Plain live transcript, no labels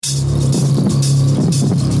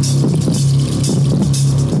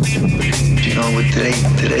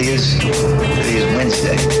Today is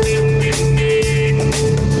Wednesday.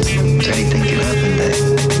 So anything can happen there.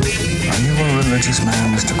 Are you a religious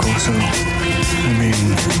man, Mr. Corso? I mean,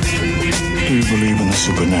 do you believe in the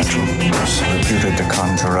supernatural? So reputed to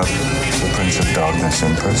conjure up the Prince of Darkness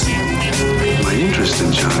in person? My interest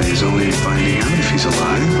in Johnny is only in finding out if he's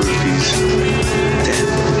alive or if he's dead.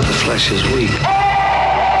 The flesh is weak.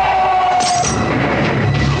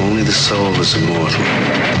 Only the soul is immortal.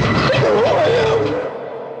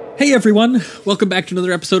 Hey everyone, welcome back to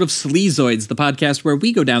another episode of Sleazoids, the podcast where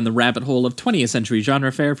we go down the rabbit hole of 20th century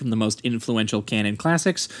genre fare from the most influential canon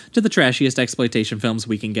classics to the trashiest exploitation films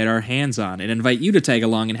we can get our hands on, and invite you to tag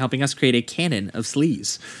along in helping us create a canon of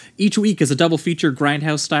sleaze. Each week is a double feature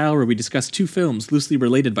grindhouse style where we discuss two films loosely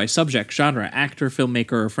related by subject, genre, actor,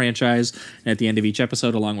 filmmaker, or franchise, and at the end of each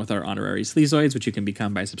episode, along with our honorary Sleazoids, which you can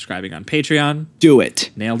become by subscribing on Patreon. Do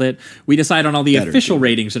it. Nailed it. We decide on all the official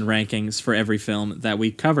ratings and rankings for every film that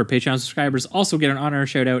we cover. Patreon subscribers also get an honor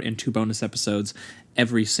shout out and 2 bonus episodes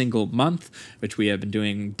every single month, which we have been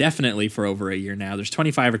doing definitely for over a year now. There's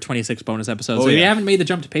 25 or 26 bonus episodes. So if you haven't made the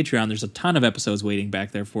jump to Patreon, there's a ton of episodes waiting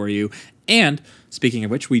back there for you. And speaking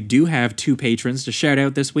of which, we do have 2 patrons to shout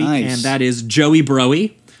out this week, and that is Joey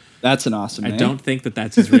Broey. That's an awesome name. I don't think that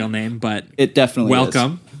that's his real name, but it definitely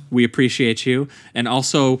welcome. We appreciate you. And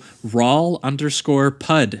also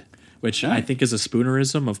Rawl_Pud, which I think is a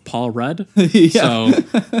spoonerism of Paul Rudd. So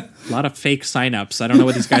a lot of fake signups. I don't know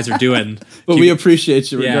what these guys are doing. But we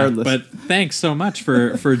appreciate you regardless. But thanks so much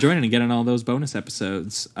for joining and getting all those bonus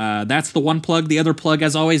episodes. That's the one plug. The other plug,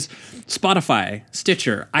 as always, Spotify,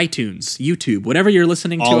 Stitcher, iTunes, YouTube, whatever you're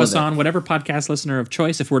listening to us on, whatever podcast listener of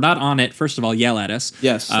choice. If we're not on it, first of all, yell at us.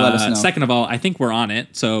 Yes, let us know. Second of all, I think we're on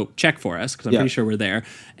it, so check for us, because I'm pretty sure we're there.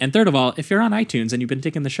 And third of all, if you're on iTunes and you've been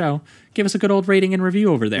digging the show, give us a good old rating and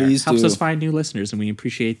review over there. Please Helps do. us find new listeners, and we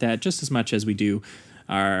appreciate that just as much as we do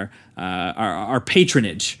our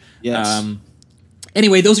patronage. Yes.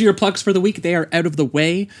 Anyway, those are your plugs for the week. They are out of the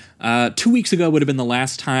way. 2 weeks ago would have been the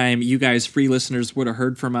last time you guys, free listeners, would have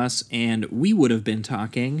heard from us, and we would have been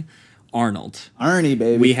talking Arnold. Arnie,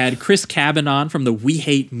 baby. We had Chris Cabin on from the We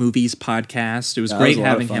Hate Movies podcast. It was great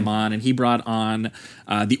having him on, and he brought on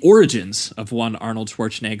the origins of one Arnold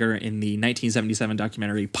Schwarzenegger in the 1977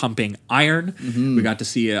 documentary Pumping Iron. Mm-hmm. We got to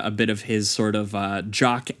see a bit of his sort of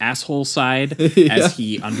jock asshole side as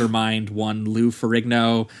he undermined one Lou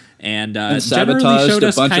Ferrigno and generally showed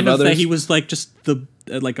us kind of that he was like just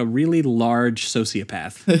like a really large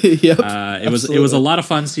sociopath. It was a lot of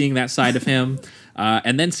fun seeing that side of him.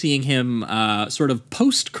 And then seeing him sort of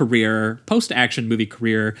post-action movie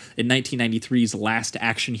career in 1993's Last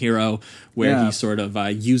Action Hero, where he sort of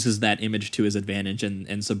uses that image to his advantage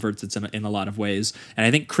and subverts it in a lot of ways. And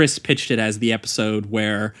I think Chris pitched it as the episode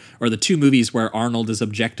or the 2 movies where Arnold is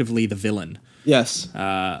objectively the villain. Yes.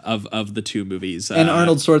 Of the 2 movies. And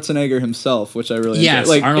Arnold Schwarzenegger himself, which I really enjoy.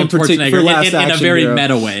 Like, Arnold Schwarzenegger in a very hero.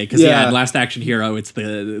 meta way. Because in Last Action Hero, it's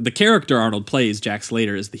the character Arnold plays, Jack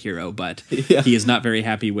Slater, is the hero, but he is not very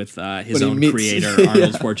happy with his own creator,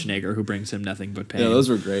 Arnold Schwarzenegger, who brings him nothing but pain. Yeah, those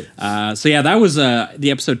were great. So that was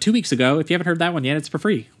the episode 2 weeks ago. If you haven't heard that one yet, it's for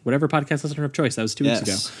free. Whatever podcast listener of choice. That was 2 weeks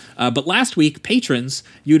ago. But last week, patrons,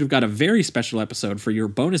 you would have got a very special episode for your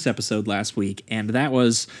bonus episode last week, and that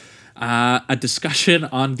was a discussion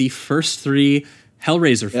on the first 3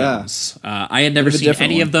 Hellraiser films. I had never seen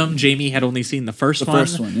any of them. Jamie had only seen the first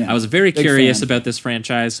one. I was very curious about this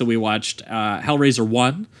franchise, so we watched Hellraiser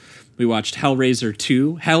 1, we watched Hellraiser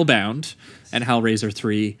 2, Hellbound, and Hellraiser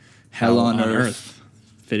 3, Hell on Earth.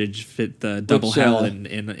 Fit the double hell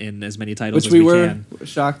in as many titles as we can. Which we were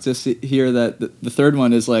shocked to hear that the third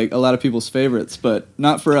one is like a lot of people's favorites, but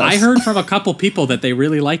not for us. I heard from a couple people that they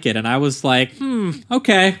really like it, and I was like,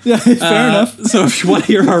 okay. Yeah, fair enough. So if you want to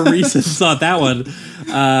hear our reasons on that one,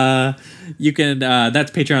 you can,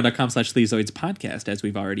 that's patreon.com/Sleazoids podcast, as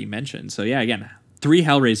we've already mentioned. So again, 3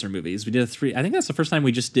 Hellraiser movies. We did 3. I think that's the first time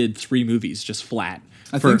we just did 3 movies, just flat.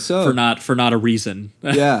 I think so. For not a reason.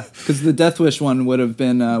 Yeah, because the Death Wish one would have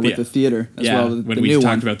been with the theater as well. When we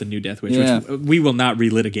talked about the new Death Wish, which we will not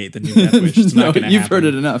relitigate the new Death Wish. It's not going to happen. You've heard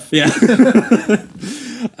it enough. Yeah.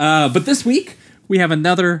 But this week we have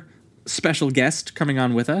another special guest coming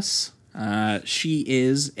on with us. She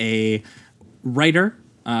is a writer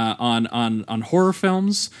on horror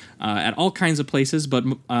films at all kinds of places, but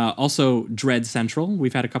also Dread Central.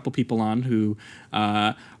 We've had a couple people on who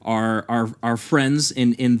are friends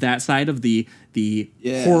in that side of the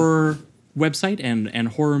horror website and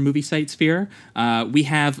horror movie site sphere. We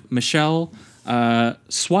have Michelle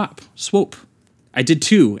Swope I did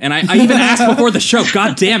too, and I even asked before the show.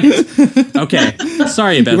 God damn it. Okay,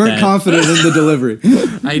 sorry about that. You weren't confident in the delivery.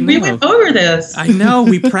 I know. We went over this. I know.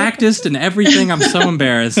 We practiced and everything. I'm so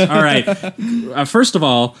embarrassed. All right. First of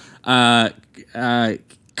all,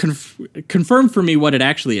 confirm for me what it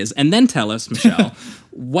actually is, and then tell us, Michelle,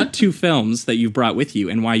 what two films that you've brought with you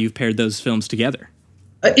and why you've paired those films together.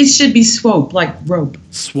 It should be swope, like rope.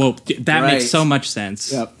 Swope. That makes so much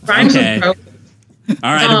sense. Yep. Rhymes Okay. with rope.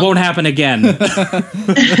 All right, it won't happen again.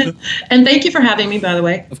 And thank you for having me, by the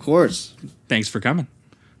way. Of course. Thanks for coming.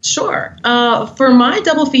 Sure. For my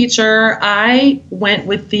double feature, I went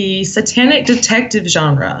with the satanic detective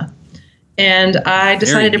genre. And I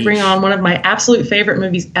decided to bring niche. on one of my absolute favorite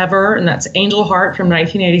movies ever, and that's Angel Heart from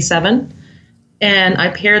 1987. And I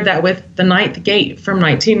paired that with The Ninth Gate from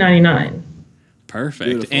 1999. Perfect.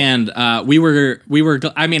 Beautiful. And we were.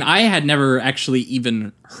 I mean, I had never actually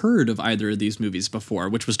even heard of either of these movies before,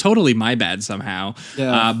 which was totally my bad somehow.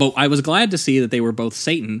 Yeah. But I was glad to see that they were both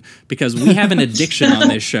Satan, because we have an addiction on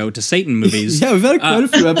this show to Satan movies. Yeah, we've had quite a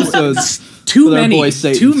few episodes. Too with our boy many,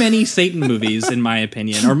 Satan. too many Satan movies, in my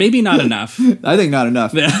opinion, or maybe not enough. I think not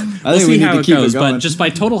enough. We'll I think see we need how to it keep goes. it going. But just by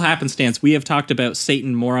total happenstance, we have talked about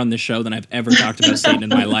Satan more on this show than I've ever talked about Satan in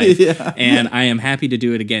my life, Yeah. and I am happy to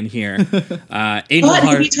do it again here. Angel But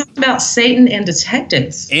Heart we talked about Satan and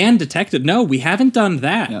detectives. and Detective. No, we haven't done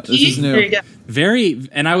that. Yeah, this is new. There you go.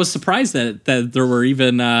 And I was surprised that there were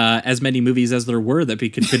even as many movies as there were that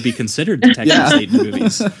could be considered Detective Satan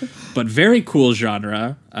movies. But very cool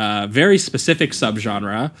genre, very specific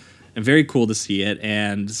subgenre, and very cool to see it.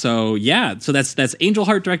 And so so that's Angel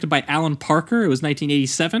Heart, directed by Alan Parker. It was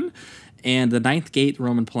 1987, and The Ninth Gate,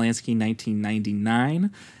 Roman Polanski,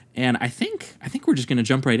 1999. And I think we're just gonna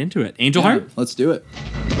jump right into it. Angel Heart. Let's do it.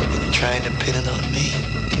 You're trying to pin it on me.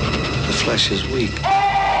 The flesh is weak.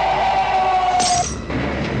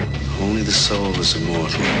 Only the soul is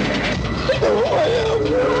immortal.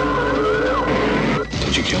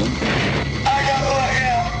 Did you kill him?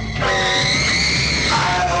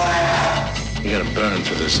 You gotta burn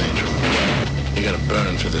for this, Angel. You gotta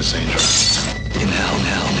burn for this, Angel. In hell.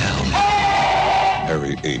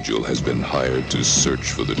 Harry Angel has been hired to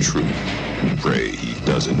search for the truth. Pray he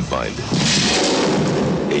doesn't find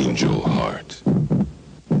it. Angel Heart.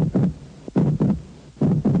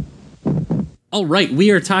 All right, we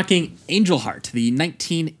are talking Angel Heart, the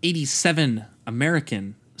 1987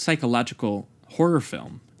 American psychological horror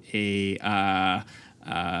film, a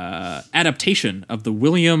adaptation of the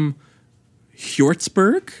William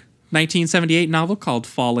Hjortsberg 1978 novel called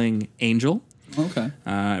Falling Angel. Okay.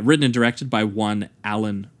 Written and directed by one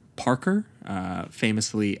Alan Parker,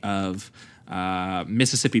 famously of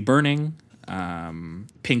Mississippi Burning,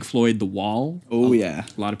 Pink Floyd, The Wall. Oh, yeah.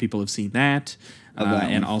 A lot of people have seen that.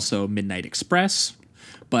 And also Midnight Express.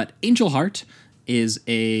 But Angel Heart is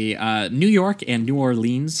a New York and New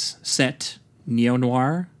Orleans set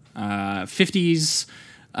neo-noir, 50s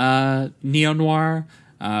neo-noir,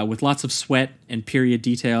 with lots of sweat and period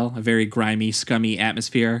detail, a very grimy, scummy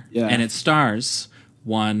atmosphere. Yeah. And it stars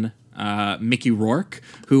one Mickey Rourke,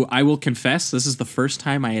 who I will confess, this is the first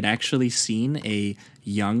time I had actually seen a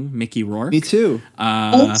young Mickey Rourke. Me too.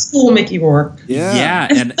 Old school Mickey Rourke. Yeah,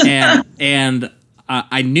 and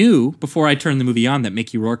I knew before I turned the movie on that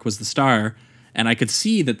Mickey Rourke was the star, and I could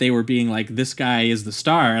see that they were being like, this guy is the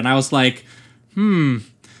star, and I was like, that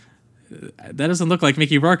doesn't look like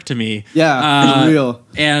Mickey Rourke to me. Yeah, for real.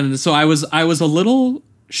 And so I was a little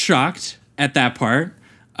shocked at that part,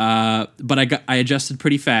 but I adjusted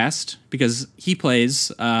pretty fast because he plays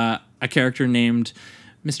a character named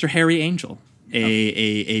Mr. Harry Angel,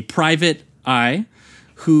 a private eye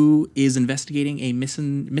who is investigating a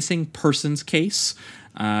missing persons case,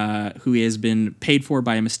 who has been paid for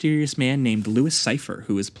by a mysterious man named Louis Cypher,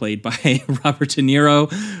 who is played by Robert De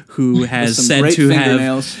Niro, who has some said great to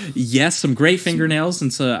fingernails. have some great fingernails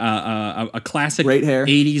and a classic Great hair.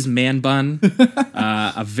 80s man bun,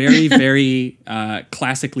 a very very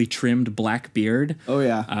classically trimmed black beard. Oh,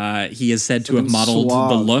 yeah. He is said to have Something modeled suave.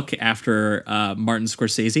 the look after Martin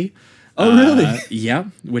Scorsese. Oh, really? Yeah,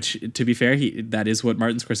 which, to be fair, that is what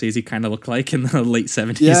Martin Scorsese kind of looked like in the late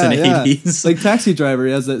 70s Yeah, and yeah. 80s. Like Taxi Driver,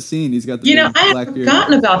 he has that scene. He's got the You know, big I black had beard.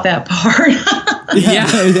 forgotten about that part.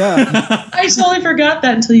 Yeah. Yeah. I totally forgot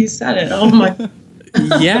that until you said it. Oh my.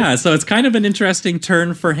 Yeah, so it's kind of an interesting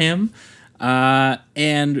turn for him.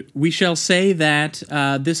 And we shall say that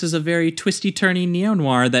this is a very twisty-turny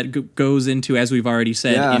neo-noir that goes into, as we've already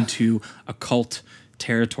said, Yeah. into occult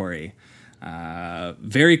territory.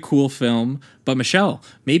 Very cool film. But Michelle,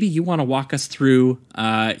 maybe you want to walk us through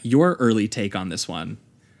your early take on this one.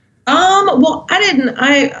 Well,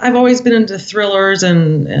 I've always been into thrillers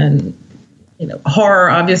and horror,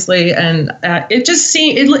 obviously, and it just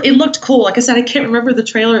seemed it looked cool. Like I said, I can't remember the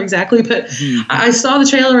trailer exactly, but I saw the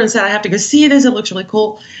trailer and said I have to go see this. It looks really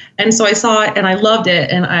cool, and so I saw it and I loved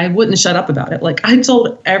it, and I wouldn't shut up about it. Like I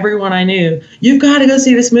told everyone I knew, "You've got to go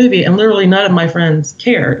see this movie," and literally none of my friends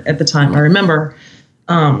cared at the time. I remember.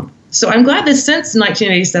 So I'm glad that since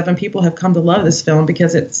 1987, people have come to love this film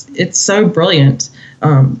because it's so brilliant.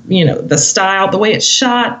 The style, the way it's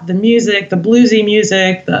shot, the music, the bluesy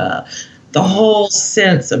music, the whole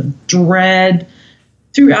sense of dread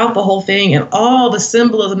throughout the whole thing, and all the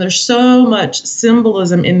symbolism. There's so much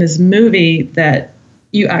symbolism in this movie that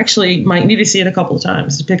you actually might need to see it a couple of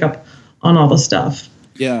times to pick up on all the stuff.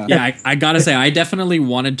 Yeah, I gotta say, I definitely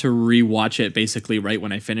wanted to rewatch it basically right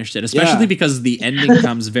when I finished it, especially because the ending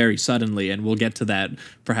comes very suddenly, and we'll get to that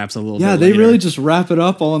perhaps a little bit later. Yeah, they really just wrap it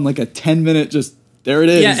up all in like a 10-minute, just there it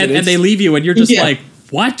is. Yeah, and they leave you, and you're just like,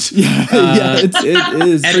 what? It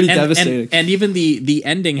is pretty devastating. And even the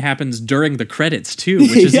ending happens during the credits too,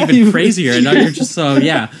 which is even crazier. And you're just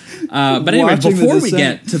but anyway, before we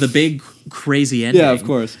get to the big crazy ending, of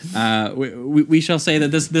course, we shall say that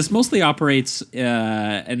this mostly operates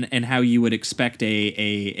and how you would expect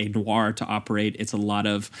a noir to operate. It's a lot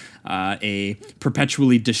of a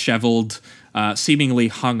perpetually disheveled, seemingly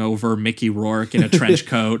hungover Mickey Rourke in a trench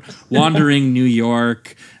coat, wandering New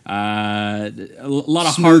York. A lot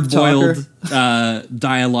of hard-boiled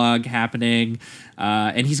dialogue happening,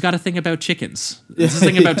 and he's got a thing about chickens. This is a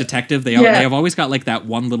thing about detective. They have always got like that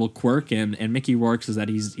one little quirk, and Mickey Rourke's is that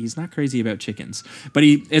he's not crazy about chickens, but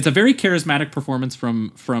it's a very charismatic performance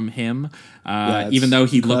from him. Even though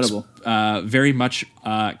he incredible. Looks very much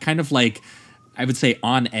kind of like, I would say,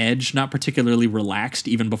 on edge, not particularly relaxed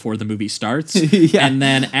even before the movie starts. And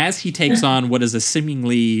then as he takes on what is a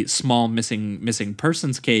seemingly small missing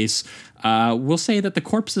persons case, we'll say that the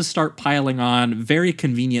corpses start piling on very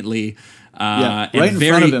conveniently right in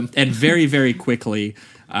front of him. And very, very quickly.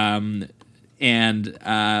 And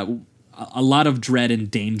a lot of dread and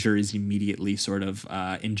danger is immediately sort of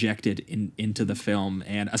injected into the film.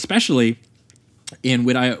 And especially in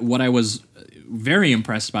what I was very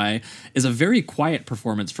impressed by is a very quiet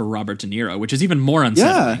performance for Robert De Niro, which is even more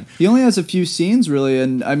unsettling. Yeah, he only has a few scenes really,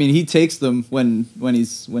 and I mean he takes them when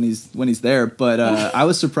he's there. But I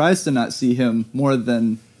was surprised to not see him more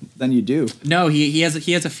than you do. No, he has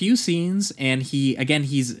a few scenes, and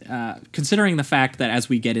he's considering the fact that as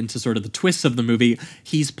we get into sort of the twists of the movie,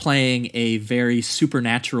 he's playing a very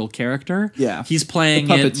supernatural character. Yeah, he's playing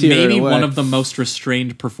it maybe one of the most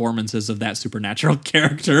restrained performances of that supernatural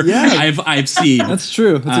character I've seen. That's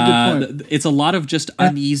true. That's a good point. It's a lot of just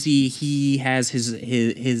uneasy. He has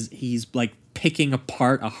he's like picking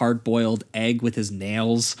apart a hard-boiled egg with his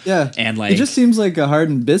nails. Yeah, and like he just seems like a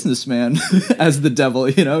hardened businessman as the devil.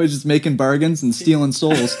 He's just making bargains and stealing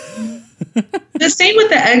souls. The scene with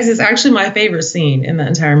the eggs is actually my favorite scene in the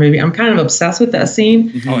entire movie. I'm kind of obsessed with that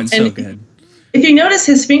scene. Oh, it's so good. If you notice,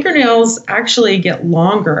 his fingernails actually get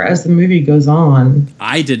longer as the movie goes on.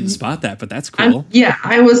 I didn't spot that, but that's cool.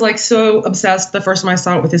 I was like so obsessed the first time I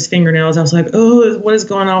saw it with his fingernails. I was like, oh, what is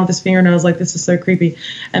going on with his fingernails? Like, this is so creepy.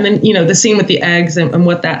 And then, the scene with the eggs and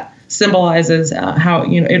what that symbolizes, how,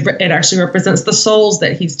 it actually represents the souls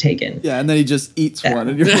that he's taken. Yeah, and then he just eats one,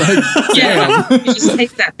 and you're like, he just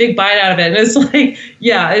takes that big bite out of it. And it's like,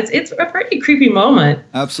 it's a pretty creepy moment.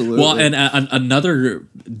 Absolutely. Well, and another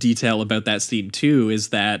detail about that scene too is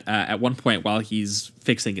that at one point while he's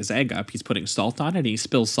fixing his egg up, he's putting salt on it, and he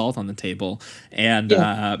spills salt on the table, and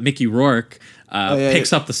Mickey Rourke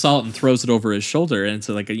picks up the salt and throws it over his shoulder, and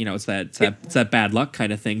so it's that bad luck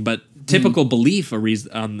kind of thing. But typical belief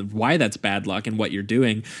on why that's bad luck and what you're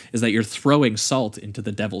doing is that you're throwing salt into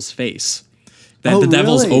the devil's face. That the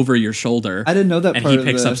devil's over your shoulder. I didn't know that. And part he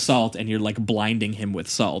picks of up salt, and you're like blinding him with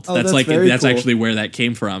salt. Oh, that's cool. actually where that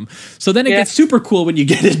came from. So then it gets super cool when you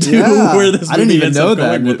get into where this movie I didn't even ends know up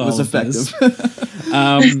going that with it was all of effective.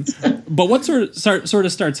 But what sort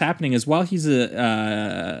of starts happening is while he's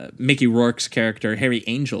Mickey Rourke's character, Harry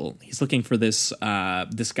Angel, he's looking for this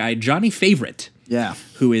guy, Johnny Favorite. Yeah,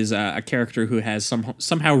 who is a character who has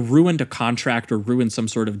somehow ruined a contract or ruined some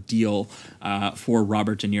sort of deal for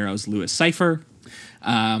Robert De Niro's Louis Cypher.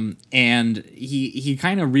 And he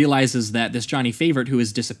kind of realizes that this Johnny Favorite who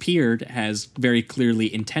has disappeared has very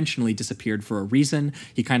clearly intentionally disappeared for a reason.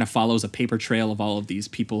 He kind of follows a paper trail of all of these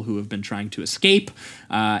people who have been trying to escape.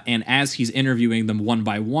 And as he's interviewing them one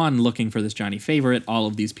by one, looking for this Johnny Favorite, all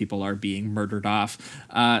of these people are being murdered off,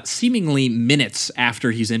 seemingly minutes after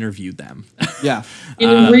he's interviewed them. Yeah.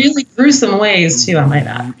 In really gruesome ways too, I might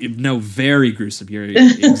add. No, very gruesome. You're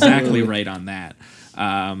exactly right on that.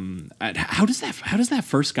 How does that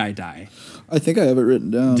first guy die? I think I have it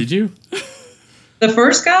written down. Did you? The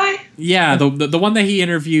first guy? Yeah, the one that he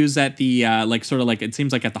interviews at the like sort of like it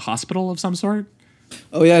seems like at the hospital of some sort.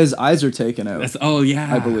 Oh yeah, his eyes are taken out. Oh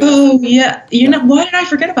yeah, I believe. Oh yeah, why did I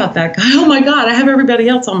forget about that guy? Oh my god, I have everybody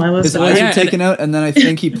else on my list. His eyes are taken out, and then I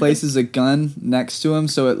think he places a gun next to him,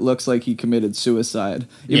 so it looks like he committed suicide,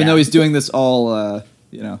 even though he's doing this all.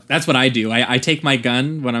 That's what I do. I take my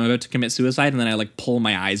gun when I'm about to commit suicide, and then I like pull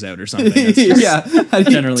my eyes out or something. Yeah,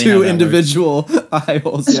 generally two individual eye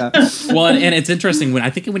holes. Yeah. Well, and it's interesting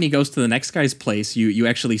when he goes to the next guy's place, you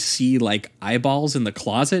actually see like eyeballs in the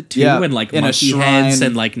closet too, and like in monkey heads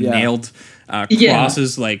and like nailed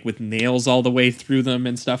crosses like with nails all the way through them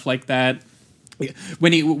and stuff like that.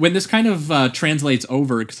 When this kind of translates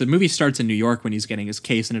over, because the movie starts in New York when he's getting his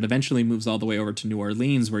case, and it eventually moves all the way over to New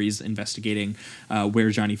Orleans where he's investigating where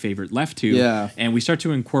Johnny Favorite left to. Yeah. And we start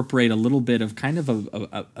to incorporate a little bit of kind of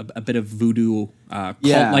a bit of voodoo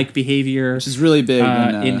cult-like behavior, which is really big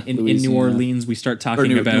in New Orleans. We start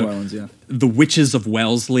talking about New Orleans, the Witches of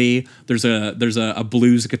Wellesley. There's a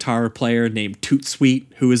blues guitar player named Toot Sweet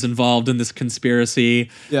who is involved in this conspiracy.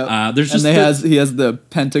 Yeah. He has the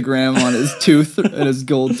pentagram on his tooth and his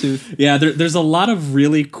gold tooth. Yeah, there's a lot of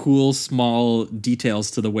really cool small details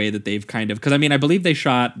to the way that they've kind of, because I mean I believe they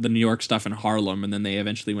shot the New York stuff in Harlem and then they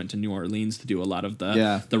eventually went to New Orleans to do a lot of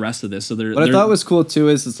the rest of this. So what I thought was cool too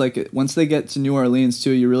is it's like once they get to New Orleans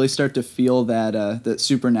too, you really start to feel that that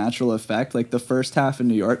supernatural effect. Like the first half in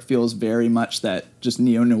New York feels very much that just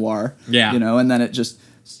neo-noir. Yeah. And then it just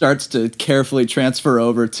starts to carefully transfer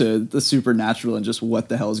over to the supernatural and just what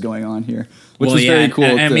the hell is going on here, which is very cool.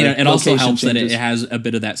 I mean, it also helps that it has a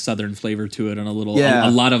bit of that southern flavor to it, and a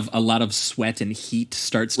lot of sweat and heat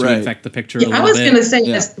starts to affect the picture. I was going to say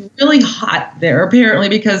it's really hot there apparently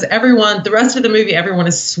because the rest of the movie, everyone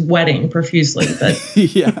is sweating profusely, but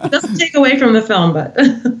it doesn't take away from the film, but.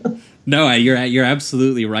 No, you're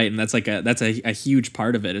absolutely right, and that's a huge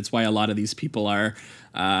part of it. It's why a lot of these people are.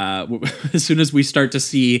 As soon as we start to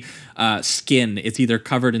see skin, it's either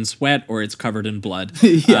covered in sweat or it's covered in blood.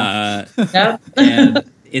 And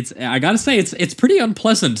I gotta say, it's pretty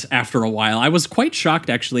unpleasant after a while. I was quite shocked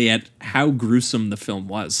actually at how gruesome the film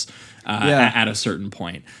was. At a certain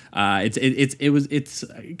point, it's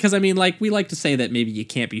because I mean, like we like to say that maybe you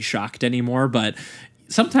can't be shocked anymore, but.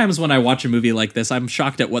 Sometimes when I watch a movie like this, I'm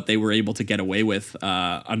shocked at what they were able to get away with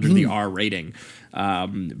under the R rating.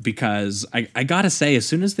 Because I gotta say, as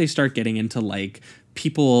soon as they start getting into like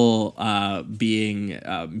people being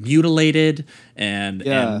mutilated and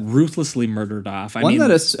ruthlessly murdered off, I mean, that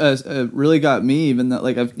has really got me. Even that,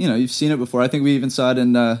 like you've seen it before. I think we even saw it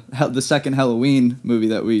in the second Halloween movie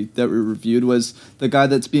that we reviewed was the guy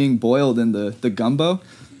that's being boiled in the gumbo.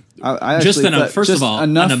 First of all,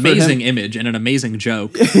 an amazing image and an amazing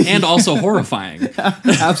joke, and also horrifying.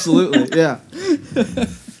 Absolutely, yeah.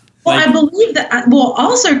 Well, I believe that. Well,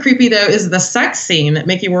 also creepy though is the sex scene that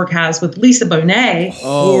Mickey Rourke has with Lisa Bonet.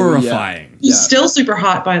 Horrifying. Yeah. She's still super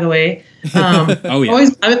hot, by the way. I've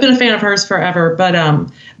been a fan of hers forever, but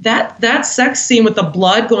that sex scene with the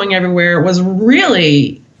blood going everywhere was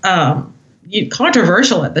really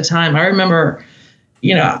controversial at the time. I remember,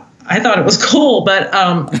 I thought it was cool, but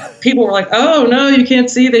people were like, "Oh no, you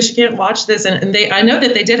can't see this. You can't watch this." And I know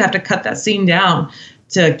that they did have to cut that scene down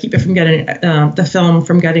to keep it from getting the film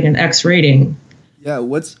from getting an X rating. Yeah,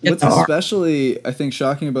 what's especially I think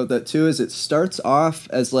shocking about that too is it starts off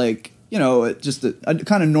as like just a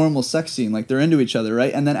kind of normal sex scene, like they're into each other,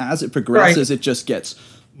 right? And then as it progresses, it just gets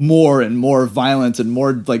more and more violent and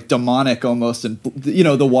more like demonic almost, and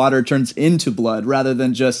the water turns into blood rather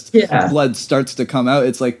than just blood starts to come out.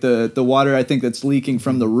 It's like the water I think that's leaking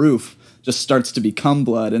from the roof just starts to become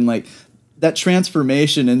blood, and like that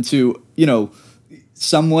transformation into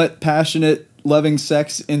somewhat passionate loving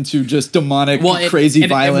sex into just demonic, crazy,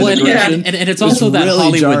 violent aggression. And it's also that really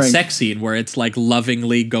Hollywood jarring. sex scene where it's like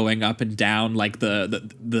lovingly going up and down like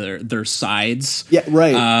their sides. Yeah,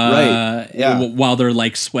 right. Yeah. While they're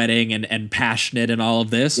like sweating and passionate and all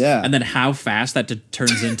of this. Yeah. And then how fast that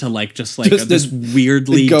turns into like just like this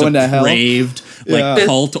weirdly depraved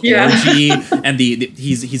cult orgy. And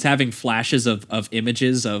he's having flashes of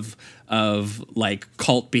images of like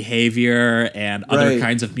cult behavior and other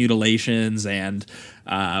kinds of mutilations and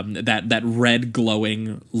that red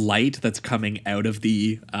glowing light that's coming out of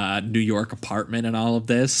the New York apartment and all of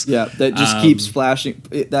this. Yeah, that just keeps flashing.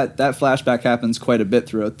 That flashback happens quite a bit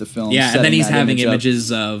throughout the film. Yeah, and then he's having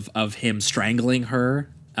images of him strangling her.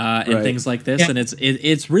 And things like this, and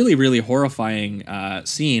it's really, really horrifying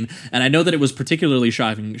scene. And I know that it was particularly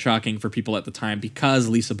shocking for people at the time because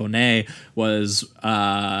Lisa Bonet was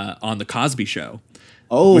on the Cosby Show.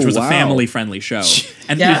 which was wow. a family-friendly show.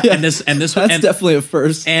 And Yeah. and this That's and, definitely a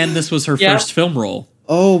first. and this was her Yeah. first film role.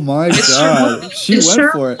 Oh my god, she It went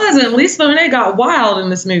sure for it. was. And Lisa Bonet got wild in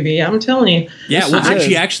this movie. I'm telling you. Yeah, Yes, well, she she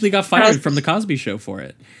did. actually got fired from the Cosby Show for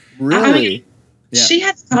it. Really? I mean, Yeah. she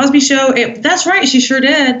had the Cosby Show. That's right. She sure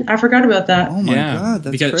did. I forgot about that. Oh my Yeah, god,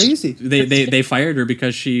 that's because crazy. They fired her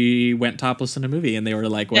because she went topless in a movie, and they were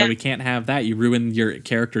like, "Well, Yeah. we can't have that. You ruined your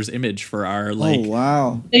character's image for our like Oh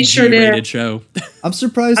wow. They sure G-rated did. show." I'm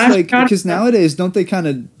surprised, I like, forgot because about- nowadays, don't they kind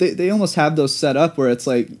of they almost have those set up where it's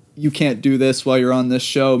like you can't do this while you're on this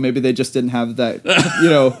show. Maybe they just didn't have that,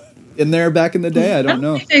 in there back in the day. I don't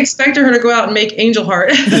know. think they expected her to go out and make Angel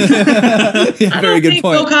Heart. Yeah, I very don't good think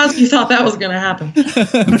point. Bill Cosby thought that was going to happen.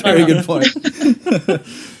 Very good point.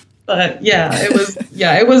 But yeah,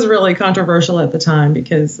 it was really controversial at the time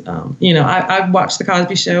because I watched the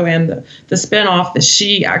Cosby Show and the spinoff that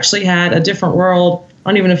she actually had, A Different World. I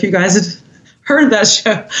don't even know if you guys had heard of that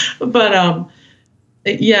show, but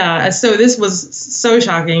yeah. So this was so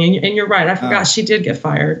shocking, and you're right. I forgot she did get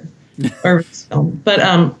fired. Or film. But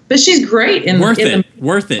she's great in Worth in it.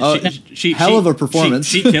 Worth it. Oh, She hell of a performance.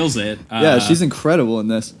 She kills it. Yeah, she's incredible in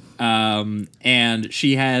this. And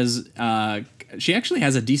she actually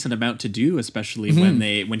has a decent amount to do, especially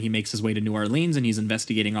when he makes his way to New Orleans and he's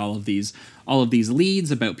investigating all of these leads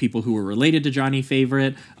about people who were related to Johnny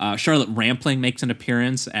Favorite. Charlotte Rampling makes an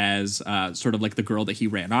appearance as sort of like the girl that he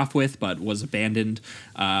ran off with, but was abandoned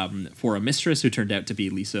for a mistress who turned out to be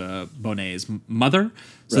Lisa Bonet's mother.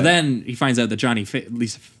 So Right. then he finds out that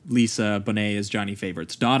Lisa Bonet is Johnny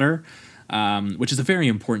Favorite's daughter. Which is a very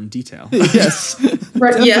important detail. Yes,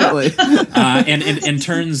 Right, definitely. And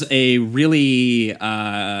turns a really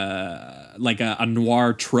like a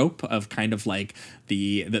noir trope of kind of like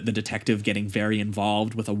the detective getting very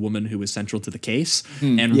involved with a woman who is central to the case,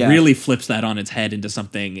 and yeah. really flips that on its head into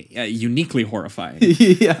something uniquely horrifying.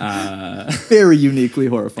 Yeah, very uniquely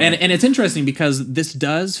horrifying. And it's interesting because this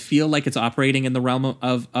does feel like it's operating in the realm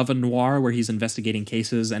of a noir where he's investigating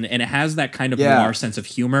cases, and it has that kind of noir sense of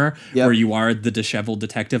humor where you are the disheveled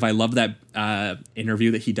detective. I love that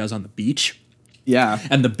interview that he does on the beach. Yeah,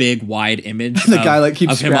 And the big wide image. the guy like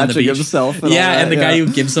keeps of him on the scratching beach. himself. And all Yeah, that, and the guy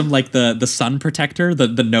who gives him like the sun protector, the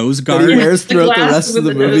nose that guard. he wears The throughout the glass rest of with the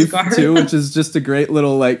the movie nose guard. too, which is just a great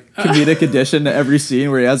little like comedic addition to every scene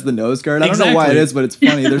where he has the nose guard. I don't know why it Exactly. is, but it's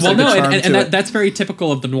funny. There's Well, like no, a charm and to it. that's very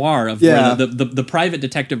typical of the noir of Yeah. where the private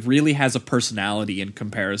detective really has a personality in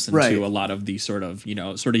comparison Right. to a lot of the sort of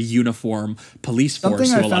uniform police force Something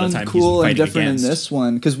who I a lot of found times cool he's and fighting different against. in this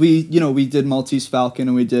one because we did Maltese Falcon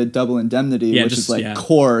and we did Double Indemnity, Yeah, which just- is like yeah.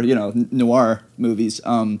 core noir movies.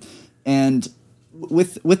 And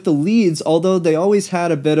with the leads, although they always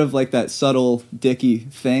had a bit of like that subtle dicky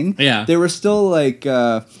thing, Yeah. they were still like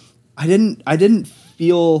I didn't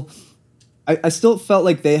feel. I still felt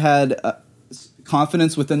like they had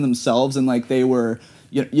confidence within themselves and like they were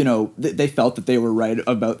they felt that they were right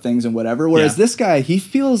about things and whatever. Whereas Yeah. this guy, he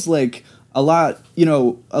feels like a lot,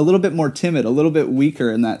 a little bit more timid, a little bit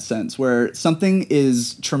weaker in that sense, where something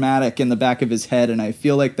is traumatic in the back of his head, and I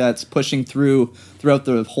feel like that's pushing throughout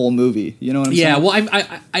the whole movie. You know what I'm Yeah, saying?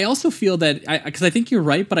 well, I also feel that because I think you're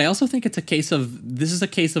right, but I also think this is a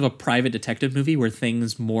case of a private detective movie where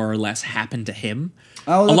things more or less happen to him.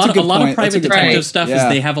 Oh, a that's lot a good of point. That's a private good detective point. stuff Yeah. is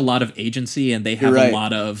they have a lot of agency and they have You're right. a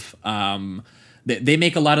lot of they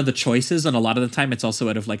make a lot of the choices, and a lot of the time it's also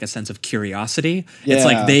out of like a sense of curiosity. It's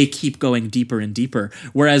like Yeah. they keep going deeper and deeper.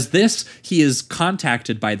 Whereas this, he is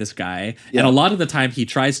contacted by this guy, Yeah. and a lot of the time he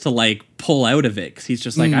tries to like pull out of it because he's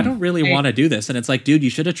just like, I don't really want to do this, and it's like, dude, you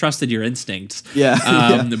should have trusted your instincts. Yeah.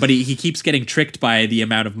 Yeah. But he keeps getting tricked by the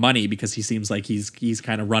amount of money because he seems like he's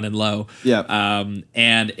kind of running low. Yeah.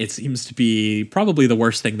 And it seems to be probably the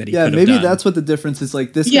worst thing that he Yeah, could have maybe done. that's what the difference is.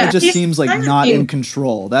 Like this Yeah, guy just he's seems like kind of not being- in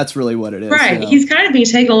control. That's really what it is. Right. you know? He's kind of being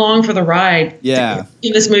taken along for the ride Yeah.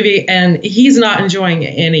 in this movie, and he's not enjoying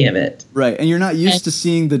any of it. Right, and you're not used to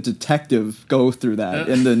seeing the detective go through that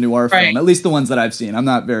in the noir film. Right. At least the ones that I've seen. I'm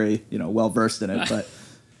not very, well versed in it, but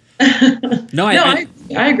No, I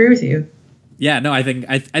agree with you. Yeah, no, I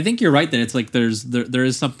think you're right that it's like there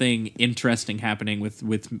is something interesting happening with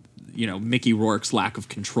Mickey Rourke's lack of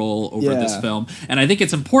control over this Yeah. film, and I think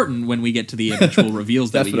it's important when we get to the eventual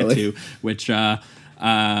reveals that we get Definitely. to, which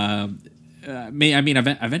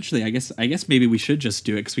eventually I guess maybe we should just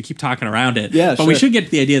do it because we keep talking around it. Yeah, but we sure. should get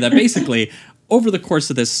to the idea that basically over the course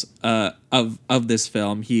of this of this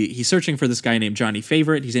film, he's searching for this guy named Johnny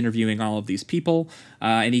Favorite. He's interviewing all of these people,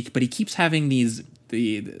 but he keeps having these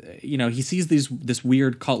he sees this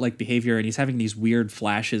weird cult-like behavior, and he's having these weird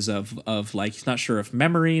flashes of like he's not sure if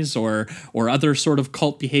memories or other sort of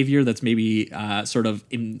cult behavior that's maybe sort of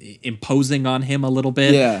imposing on him a little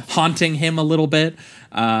bit, haunting him a little bit.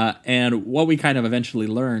 And what we kind of eventually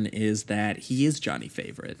learn is that he is Johnny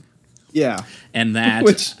Favorite. Yeah. And that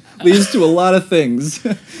which leads to a lot of things.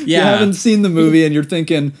 You haven't seen the movie and you're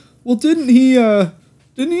thinking, well, didn't he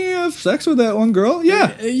have sex with that one girl?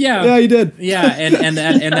 Yeah, he did. Yeah, and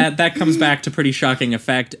that comes back to pretty shocking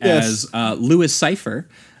effect as Louis Cypher,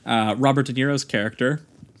 Robert De Niro's character,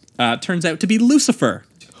 turns out to be Lucifer.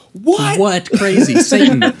 What crazy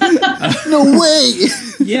Satan? No way.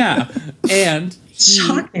 Yeah, and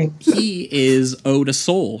shocking. He is owed a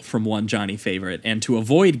soul from one Johnny Favorite, and to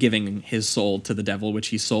avoid giving his soul to the devil, which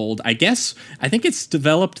he sold, I think it's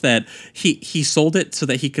developed that he sold it so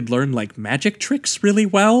that he could learn like magic tricks really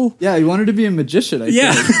well. Yeah, he wanted to be a magician. I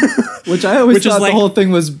think. Which I always thought the whole thing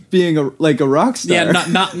was being a rock star. Yeah,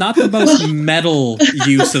 not the most metal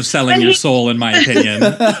use of selling your soul, in my opinion.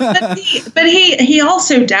 But he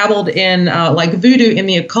also dabbled in like voodoo and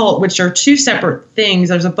the occult, which are two separate things.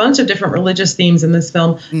 There's a bunch of different religious themes in this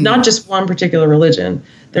film, not just one particular religion.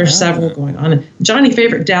 There's several going on. And Johnny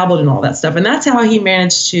Favorite dabbled in all that stuff, and that's how he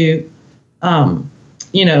managed to, hide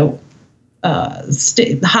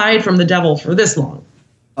from the devil for this long.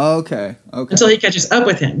 Okay. Until he catches up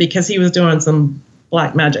with him because he was doing some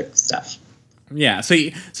black magic stuff. Yeah, so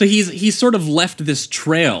he's sort of left this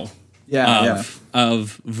trail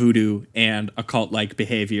of voodoo and occult-like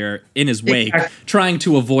behavior in his wake, trying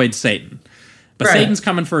to avoid Satan. But Satan's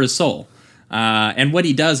coming for his soul. And what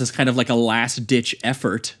he does is kind of like a last-ditch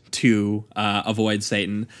effort to avoid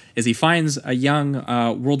Satan, is he finds a young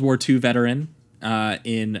World War II veteran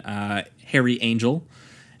in Harry Angel,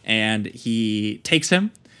 and he takes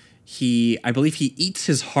him. I believe he eats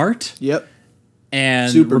his heart. Yep.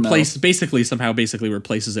 And basically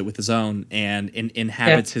replaces it with his own, and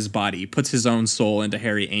inhabits his body, puts his own soul into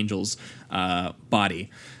Harry Angel's body.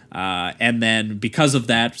 And then because of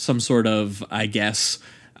that, some sort of, I guess,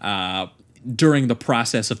 during the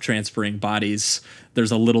process of transferring bodies,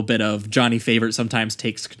 there's a little bit of Johnny Favorite sometimes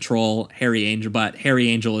takes control, Harry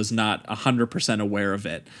Angel is not 100% aware of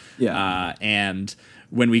it. Yeah. And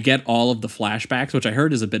when we get all of the flashbacks, which I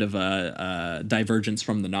heard is a bit of a divergence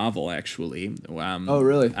from the novel, actually. Oh,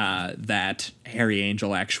 really? That Harry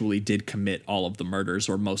Angel actually did commit all of the murders,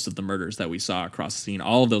 or most of the murders that we saw across the scene.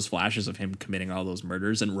 All of those flashes of him committing all those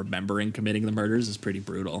murders and remembering committing the murders is pretty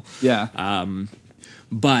brutal. Yeah.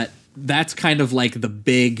 But that's kind of like the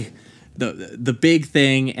big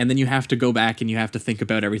thing, and then you have to go back and you have to think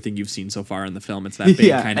about everything you've seen so far in the film. It's that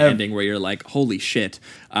big kind of ending where you're like, holy shit.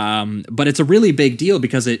 But it's a really big deal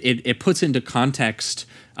because it puts into context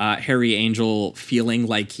Harry Angel feeling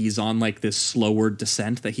like he's on like this slowward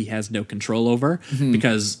descent that he has no control over,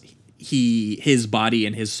 because his body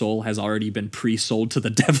and his soul has already been pre-sold to the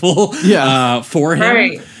devil for him.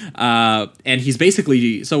 Right. And he's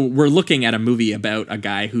basically, so we're looking at a movie about a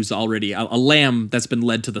guy who's already a lamb that's been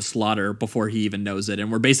led to the slaughter before he even knows it.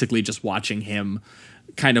 And we're basically just watching him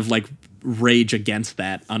kind of like rage against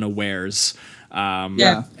that unawares.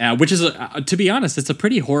 Which is, to be honest, it's a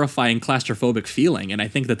pretty horrifying claustrophobic feeling, and I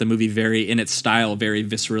think that the movie in its style very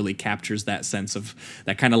viscerally captures that sense of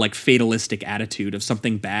that kind of like fatalistic attitude of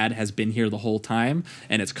something bad has been here the whole time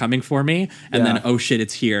and it's coming for me, and then oh shit,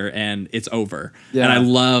 it's here and it's over. And I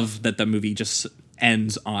love that the movie just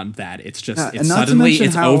ends on that. It's just it's suddenly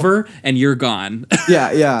it's over and you're gone.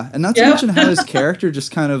 And not to mention how his character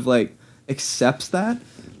just kind of like accepts that.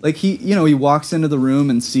 Like he walks into the room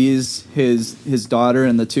and sees his daughter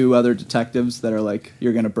and the two other detectives that are like,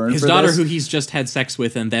 you're gonna burn his for daughter this. Who he's just had sex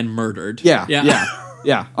with and then murdered.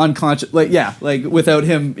 Unconscious, like without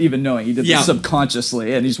him even knowing. He did this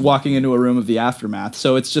subconsciously, and he's walking into a room of the aftermath.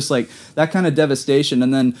 So it's just like that kind of devastation,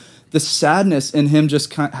 and then the sadness in him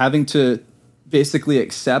just having to basically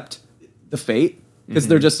accept the fate, because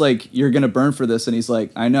they're just like, you're gonna burn for this, and he's like,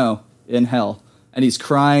 I know, in hell. And he's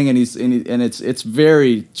crying, and it's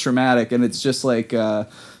very traumatic, and it's just like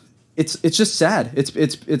it's just sad.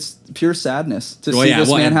 It's pure sadness to see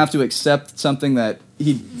this man have to accept something that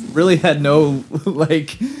he really had no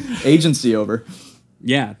like agency over.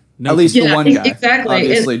 Yeah, at least the one guy. Exactly.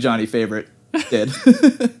 Obviously, Johnny Favorite did.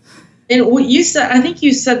 And what you said, I think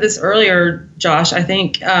you said this earlier, Josh. I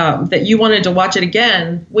think that you wanted to watch it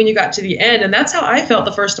again when you got to the end, and that's how I felt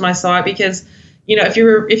the first time I saw it, because. If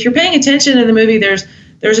you're paying attention in the movie, there's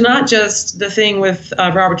not just the thing with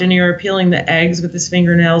Robert De Niro peeling the eggs with his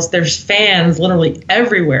fingernails. There's fans literally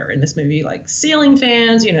everywhere in this movie, like ceiling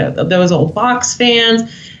fans, those old box fans.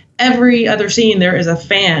 every other scene there is a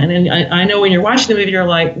fan. And I know when you're watching the movie, you're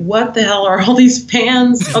like, what the hell are all these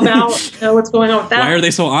fans about? What's going on with that? Why are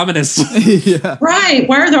they so ominous? Yeah. Right.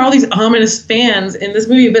 Why are there all these ominous fans in this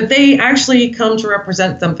movie? But they actually come to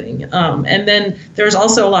represent something. And then there's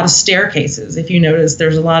also a lot of staircases. If you notice,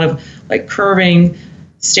 there's a lot of like curving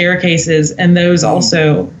staircases, and those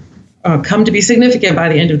also come to be significant by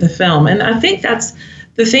the end of the film. And I think that's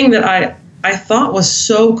the thing that I thought was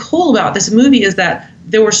so cool about this movie, is that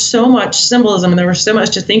there was so much symbolism and there was so much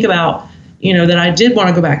to think about, that I did want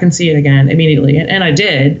to go back and see it again immediately. And I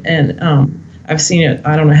did. And I've seen it,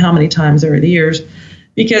 I don't know how many times over the years,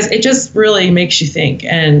 because it just really makes you think.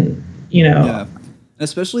 And, Yeah.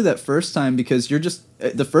 Especially that first time, because you're just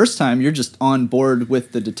on board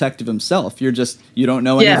with the detective himself. You don't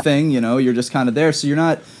know anything, you're just kind of there. So you're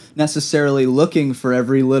not necessarily looking for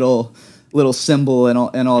every little symbol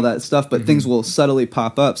and all that stuff, but things will subtly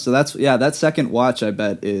pop up. So that second watch, I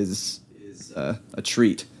bet, is a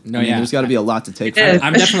treat. There's got to be a lot to take from it.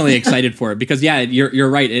 I'm definitely excited for it because you're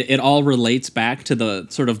right. It all relates back to the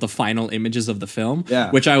sort of the final images of the film,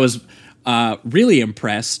 which I was really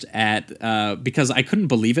impressed at because I couldn't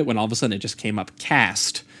believe it when all of a sudden it just came up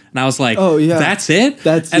cast. And I was like, "Oh yeah, that's it."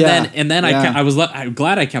 I'm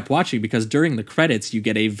glad I kept watching, because during the credits you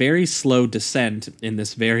get a very slow descent in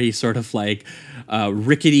this very sort of like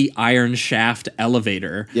rickety iron shaft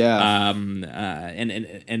elevator. And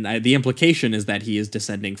the implication is that he is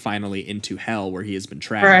descending finally into hell, where he has been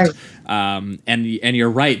trapped. Right. And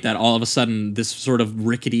you're right that all of a sudden this sort of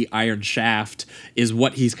rickety iron shaft is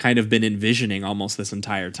what he's kind of been envisioning almost this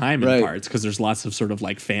entire time in parts, because there's lots of sort of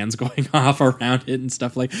like fans going off around it and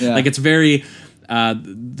stuff like. Yeah. Like it's very,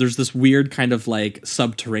 there's this weird kind of like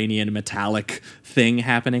subterranean metallic thing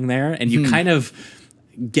happening there. And you kind of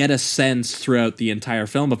get a sense throughout the entire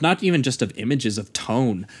film of not even just of images, of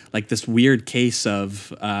tone, like this weird case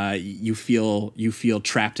of you feel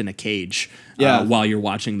trapped in a cage while you're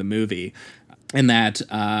watching the movie. And that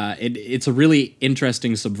it's a really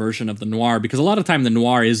interesting subversion of the noir, because a lot of time the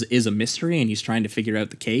noir is a mystery and he's trying to figure out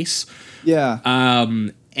the case. Yeah.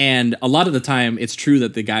 And a lot of the time, it's true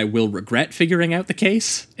that the guy will regret figuring out the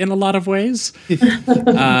case in a lot of ways. It's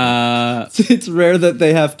rare that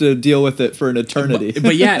they have to deal with it for an eternity.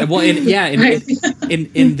 But in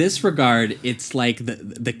this regard, it's like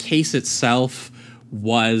the case itself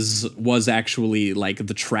was actually like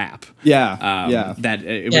the trap.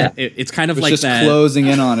 It's kind of like just that, closing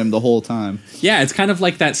in on him the whole time. Yeah, it's kind of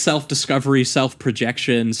like that self-discovery,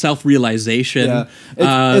 self-projection, self-realization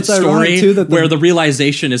it's story too that where the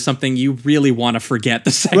realization is something you really want to forget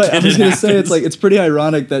the second. Right, I was going to say it's pretty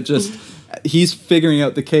ironic that just he's figuring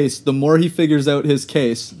out the case. The more he figures out his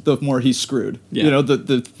case, the more he's screwed. Yeah.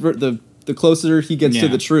 The closer he gets to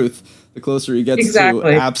the truth, the closer he gets to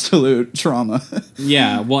absolute trauma.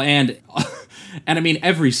 Yeah, well, and I mean,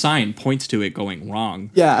 every sign points to it going wrong.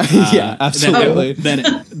 Yeah, absolutely.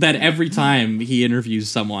 That every time he interviews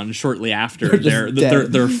someone shortly after,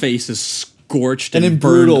 their face is scorched and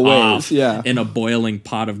burned off in a boiling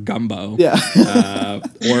pot of gumbo. Yeah.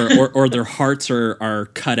 Or their hearts are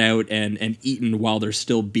cut out and eaten while they're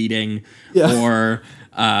still beating. Yeah.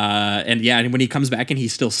 And when he comes back and he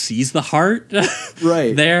still sees the heart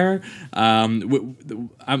right there.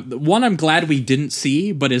 One I'm glad we didn't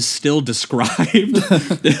see, but is still described,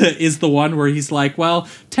 is the one where he's like, well,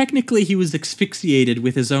 technically he was asphyxiated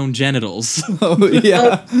with his own genitals. Oh,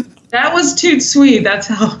 yeah. That was Toot Sweet. That's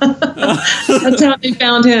how they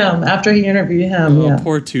found him after he interviewed him. Oh,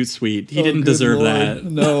 poor Toot Sweet. He didn't deserve that.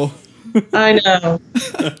 No. I know.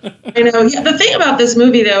 Yeah, the thing about this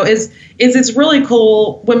movie though is it's really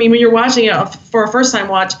cool. When you're watching it for a first time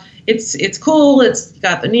watch, it's cool. It's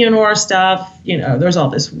got the neo-noir stuff. There's all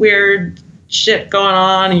this weird shit going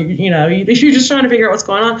on. You're just trying to figure out what's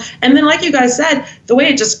going on. And then, like you guys said, the way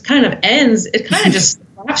it just kind of ends, it kind of just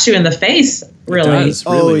slaps you in the face. Really. It does,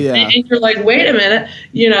 really. Oh yeah. And you're like, wait a minute.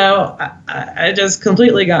 I just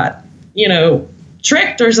completely got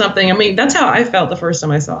tricked or something. I mean, that's how I felt the first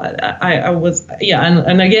time I saw it. I was,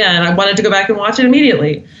 and again, I wanted to go back and watch it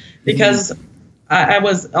immediately because I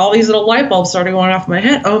was, all these little light bulbs started going off in my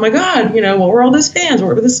head. Oh my God, what were all these fans?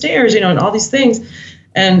 What were the stairs? And all these things.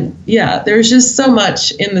 And there's just so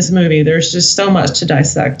much in this movie. There's just so much to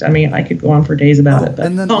dissect. I mean, I could go on for days about it. But,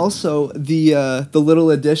 and then also the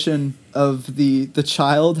little addition of the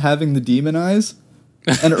child having the demon eyes.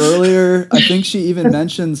 And earlier, I think she even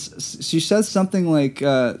mentions, she says something like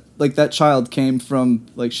that child came from,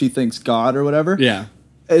 like, she thinks God or whatever. Yeah.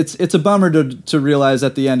 It's a bummer to realize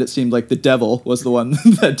at the end it seemed like the devil was the one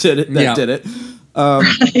that did it.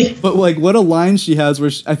 But like, what a line she has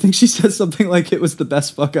where I think she says something like, "It was the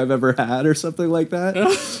best fuck I've ever had," or something like that,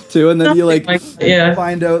 too. And then you like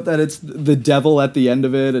find out that it's the devil at the end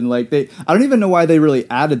of it, and like I don't even know why they really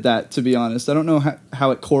added that. To be honest, I don't know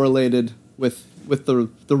how it correlated with the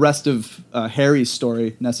rest of Harry's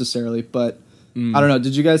story necessarily, but I don't know.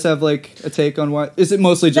 Did you guys have like a take on what? Is it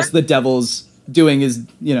mostly just the devil's doing his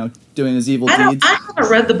evil deeds? I haven't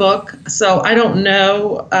read the book, so I don't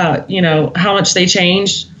know, how much they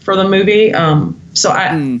changed for the movie. It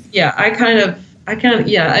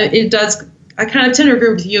does. I kind of tend to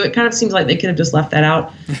agree with you. It kind of seems like they could have just left that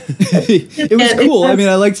out. It was cool. I mean,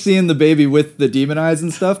 I liked seeing the baby with the demon eyes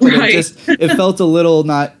and stuff, but it felt a little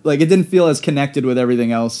not like it didn't feel as connected with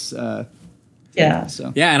everything else. Yeah.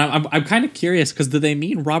 So and I'm kind of curious because do they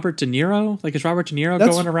mean Robert De Niro? Like, is Robert De Niro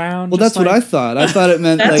going around? Well, that's what I thought. I thought it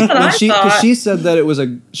meant like when she said that it was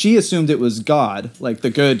she assumed it was God, like the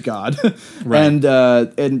good God, right?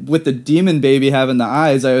 And with the demon baby having the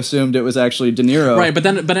eyes, I assumed it was actually De Niro, right?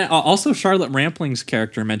 But also Charlotte Rampling's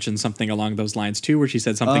character mentioned something along those lines too, where she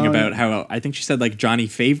said something about how I think she said like Johnny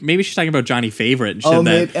Favorite. Maybe she's talking about Johnny Favorite.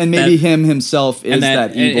 And maybe him himself is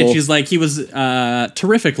that evil. And she's like, he was a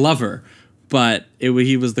terrific lover, but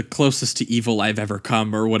he was the closest to evil I've ever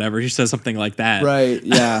come, or whatever. She says something like that. Right,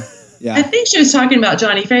 yeah. I think she was talking about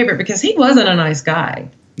Johnny Favorite because he wasn't a nice guy.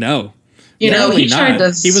 No. He tried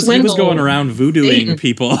to swindle. He was going around voodooing Satan.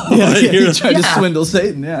 People. He tried to swindle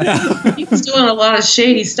Satan, He was doing a lot of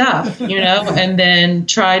shady stuff, and then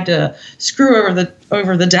tried to screw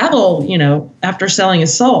over the devil, after selling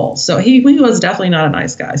his soul. So he was definitely not a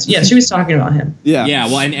nice guy. So, yeah, she was talking about him. Yeah. Yeah,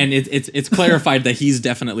 well, and it's clarified that he's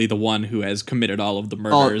definitely the one who has committed all of the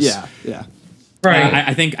murders. Yeah. Right.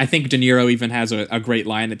 I think De Niro even has a great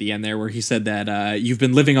line at the end there where he said that you've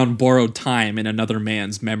been living on borrowed time in another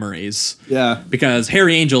man's memories. Yeah. Because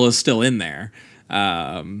Harry Angel is still in there.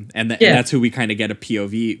 And that's who we kind of get a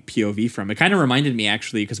POV from. It kind of reminded me,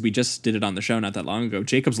 actually, because we just did it on the show not that long ago,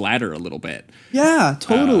 Jacob's Ladder a little bit. Yeah,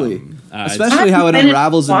 totally. Especially how it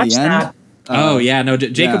unravels in the end.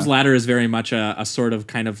 Jacob's Ladder is very much a sort of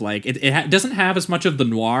kind of like it doesn't have as much of the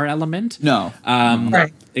noir element. No,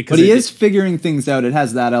 right. But he is figuring things out. It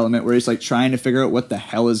has that element where he's like trying to figure out what the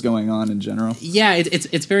hell is going on in general. Yeah,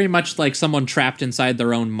 it's very much like someone trapped inside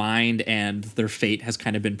their own mind and their fate has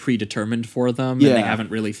kind of been predetermined for them, and they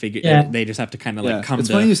haven't really figured. Yeah. They just have to kind of like come to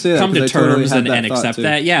terms and accept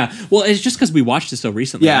that. Yeah, well, it's just because we watched it so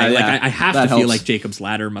recently. I have to feel like Jacob's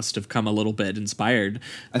Ladder must have come a little bit inspired.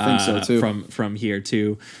 I think so too. From here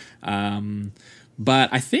too. But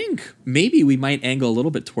I think maybe we might angle a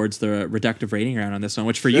little bit towards the reductive rating round on this one,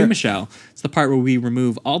 which for you, Michelle, it's the part where we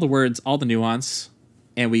remove all the words, all the nuance,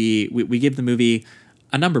 and we give the movie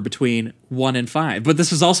a number between 1 and 5. But this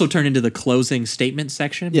has also turned into the closing statement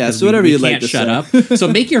section. Yeah, so whatever you'd like to shut up. So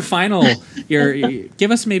make your final,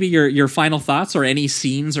 give us maybe your final thoughts or any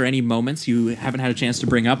scenes or any moments you haven't had a chance to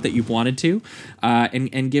bring up that you've wanted to,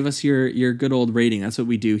 and give us your good old rating. That's what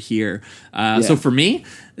we do here. So for me,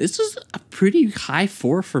 this is a pretty high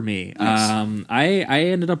 4 for me. Nice. I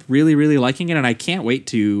ended up really, really liking it, and I can't wait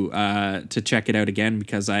to check it out again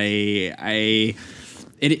because it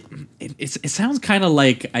sounds kind of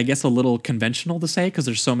like, I guess, a little conventional to say because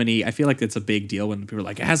there's so many. I feel like it's a big deal when people are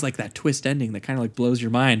like, it has like that twist ending that kind of like blows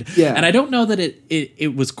your mind. Yeah. And I don't know that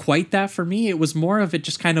it was quite that for me. It was more of it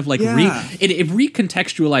just kind of like it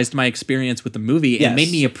recontextualized my experience with the movie and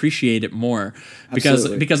made me appreciate it more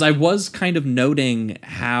because I was kind of noting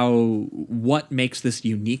what makes this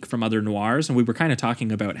unique from other noirs, and we were kind of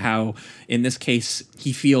talking about how in this case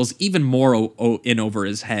he feels even more in over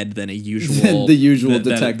his head than a usual the usual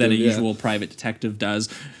detective than a usual private detective does.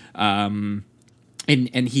 And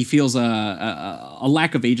he feels a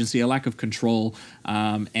lack of agency, a lack of control,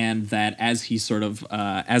 and that as he sort of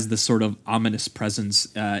as this sort of ominous presence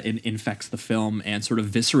infects the film and sort of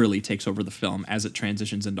viscerally takes over the film as it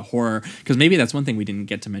transitions into horror. Because maybe that's one thing we didn't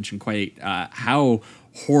get to mention quite, how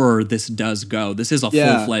horror this does go. This is a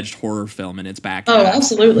full-fledged horror film in its back half. Oh,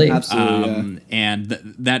 absolutely. And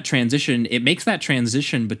that transition, it makes that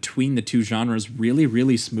transition between the two genres really,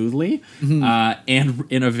 really smoothly, and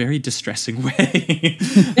in a very distressing way.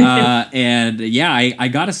 I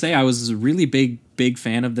gotta say, I was a really big big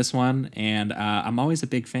fan of this one, and I'm always a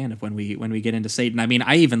big fan of when we get into Satan. I mean,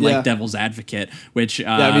 I even like Devil's Advocate, which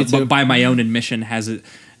by my own admission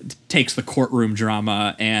takes the courtroom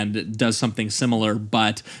drama and does something similar,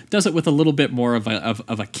 but does it with a little bit more of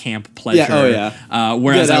a camp pleasure.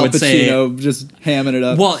 Whereas I would say Al Pacino just hamming it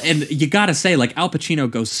up. Well, and you got to say, like, Al Pacino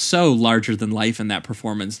goes so larger than life in that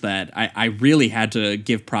performance that I really had to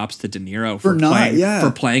give props to De Niro for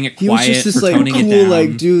playing it quiet, he was just this, for like, toning cool, it down.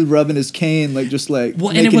 Like, dude rubbing his cane, like, just like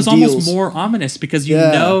and it was deals. almost more ominous because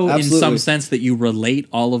in some sense that you relate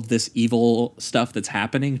all of this evil stuff that's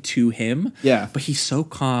happening to him. Yeah, but he's so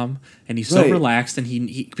calm and he's so relaxed, and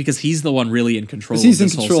he because he's the one really in control of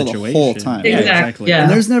this whole situation the whole time. Exactly. Yeah.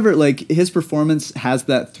 And there's never, like, his performance has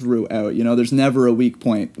that throughout. You know, there's never a weak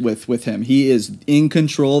point with him. He is in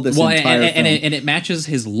control this entire film. And it matches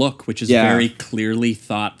his look, which is very clearly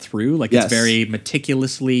thought through. Like, it's very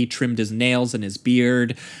meticulously trimmed, his nails and his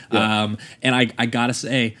beard. And I gotta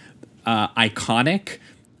say, iconic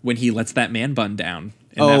when he lets that man bun down.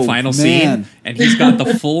 In that final scene, and he's got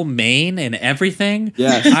the full mane and everything.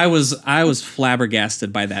 Yes. I was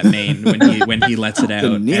flabbergasted by that mane when he lets it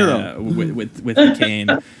out with the cane.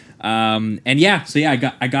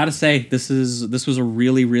 I gotta say this was a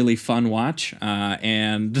really, really fun watch,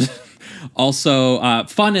 and also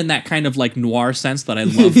fun in that kind of like noir sense that I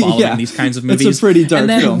love following these kinds of movies. It's a pretty dark and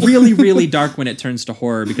then film. really, really dark when it turns to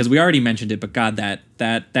horror, because we already mentioned it, but God,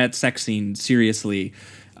 that sex scene seriously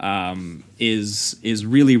is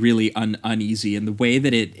really, really uneasy, and the way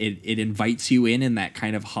that it invites you in that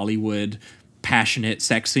kind of Hollywood passionate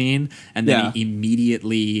sex scene, and then he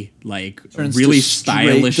immediately, like, turns really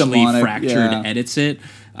stylishly demonic, fractured edits it.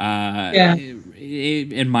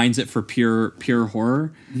 It mines it for pure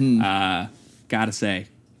horror. Gotta say,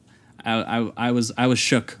 I was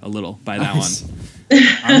shook a little by that one.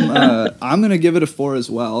 I'm gonna give it a 4 as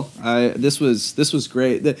well. This was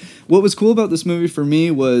great. What was cool about this movie for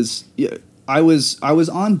me was I was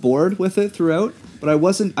on board with it throughout, but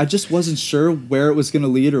I just wasn't sure where it was gonna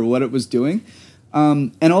lead or what it was doing.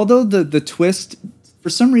 And although the twist for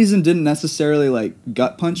some reason didn't necessarily like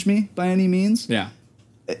gut punch me by any means. Yeah.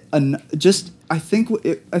 I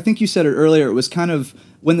think you said it earlier. It was kind of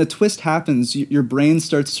when the twist happens, your brain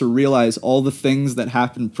starts to realize all the things that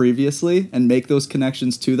happened previously and make those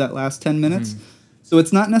connections to that last 10 minutes. So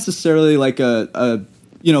it's not necessarily like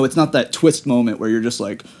it's not that twist moment where you're just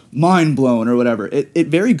like mind blown or whatever. It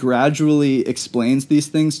very gradually explains these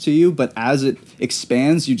things to you, but as it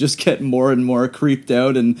expands, you just get more and more creeped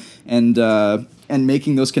out and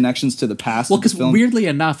making those connections to the past. Well, because weirdly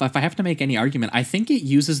enough, if I have to make any argument, I think it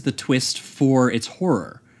uses the twist for its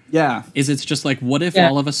horror. Yeah. It's just like, what if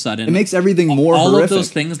all of a sudden it makes everything more all horrific. Of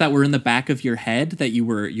those things that were in the back of your head that you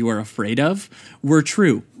were afraid of were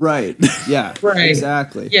true. Right. Yeah. Right.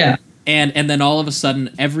 Exactly. Yeah. And then all of a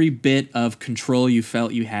sudden, every bit of control you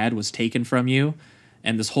felt you had was taken from you,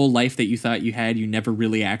 and this whole life that you thought you had, you never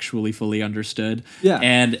really actually fully understood. Yeah.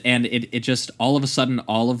 And it just, all of a sudden,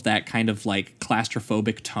 all of that kind of like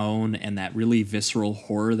claustrophobic tone and that really visceral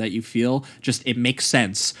horror that you feel, just, it makes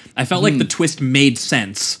sense. I felt like the twist made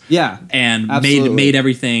sense. Yeah. And made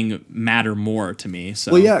everything matter more to me.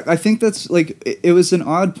 So. Well, yeah, I think that's like, it was an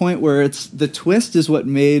odd point where it's the twist is what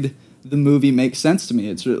made the movie make sense to me.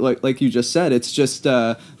 It's like you just said, it's just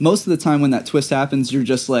most of the time when that twist happens, you're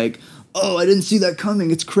just like, oh, I didn't see that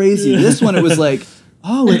coming. It's crazy. This one, it was like,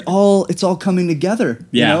 oh, it's all coming together.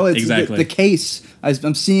 Yeah, you know? It's exactly. The case.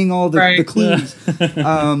 I'm seeing all the clues.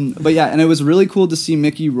 But yeah, and it was really cool to see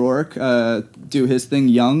Mickey Rourke do his thing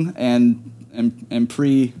young and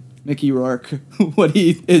pre Mickey Rourke, what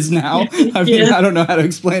he is now. I mean, I don't know how to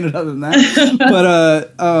explain it other than that.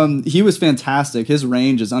 But he was fantastic. His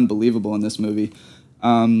range is unbelievable in this movie.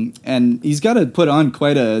 And he's got to put on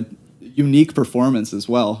quite a unique performance as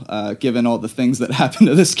well, given all the things that happen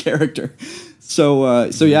to this character. So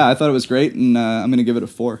yeah, I thought it was great, and I'm going to give it a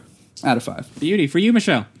 4 out of 5. Beauty. For you,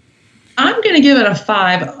 Michelle? I'm going to give it a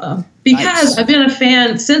 5 because I've been a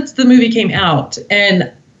fan since the movie came out,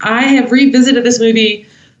 and I have revisited this movie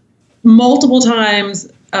multiple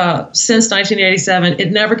times since 1987.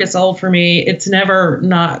 It never gets old for me. It's never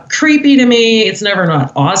not creepy to me. It's never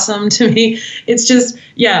not awesome to me. It's just,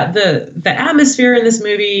 the atmosphere in this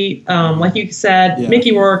movie, like you said,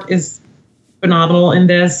 Mickey Rourke is phenomenal in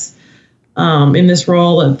this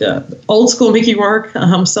role of the old school Mickey Rourke.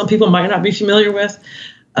 Some people might not be familiar with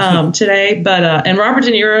today, but and Robert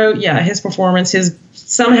De Niro, his performance, his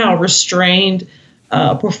somehow restrained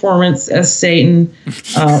performance as Satan.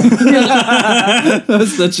 That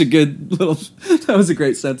was such a good that was a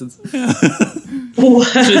great sentence.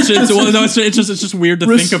 It's just weird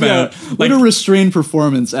to think about. Yeah, what a restrained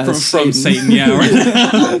performance as from Satan. Yeah,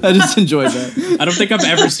 I just enjoyed that. I don't think I've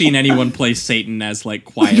ever seen anyone play Satan as like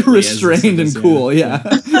quietly, restrained and cool. Yeah.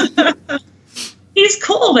 He's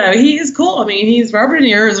cool though. He is cool. I mean, Robert De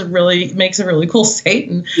Niro makes a really cool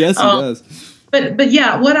Satan. Yes, he does. But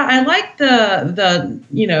yeah, what I like the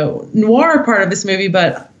noir part of this movie,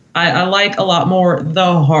 but I like a lot more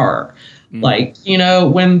the horror. Like,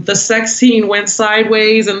 when the sex scene went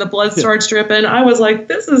sideways and the blood starts dripping, I was like,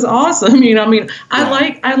 this is awesome.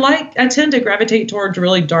 I tend to gravitate towards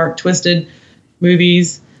really dark, twisted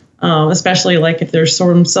movies, especially like if there's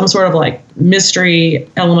some sort of like mystery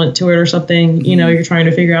element to it or something, you're trying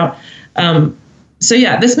to figure out. So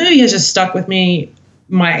yeah, this movie has just stuck with me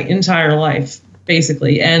my entire life,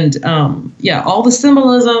 basically. And all the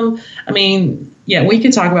symbolism, I mean, yeah, we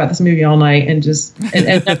could talk about this movie all night and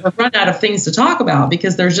and never run out of things to talk about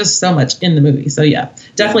because there's just so much in the movie. So yeah,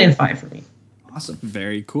 definitely a 5 for me. Awesome.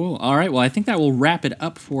 Very cool. All right. Well, I think that will wrap it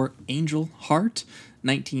up for Angel Heart,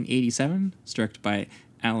 1987. It's directed by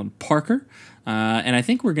Alan Parker. And I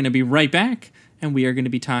think we're going to be right back, and we are going to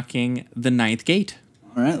be talking The Ninth Gate.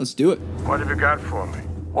 All right, let's do it. What have you got for me?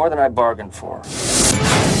 More than I bargained for.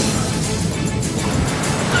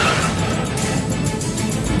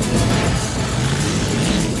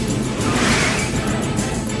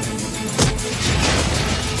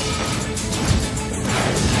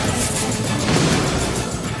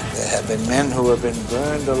 There have been men who have been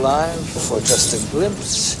burned alive for just a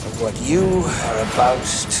glimpse of what you are about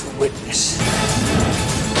to witness.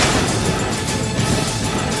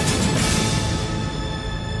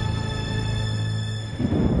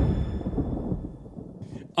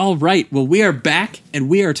 All right. Well, we are back, and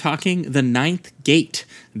we are talking The Ninth Gate,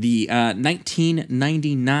 the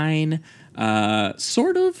 1999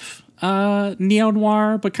 sort of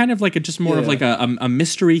neo-noir, but kind of like of like a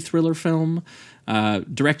mystery thriller film.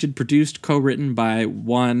 Directed, produced, co-written by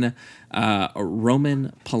one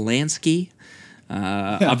Roman Polanski.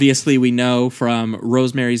 Obviously, we know from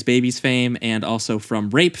Rosemary's Baby's fame and also from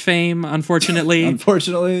Rape fame, unfortunately.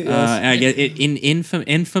 Unfortunately, yes. I guess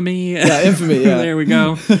infamy. Yeah, infamy, yeah. There we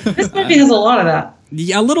go. This movie has a lot of that.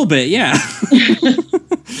 Yeah, a little bit, yeah.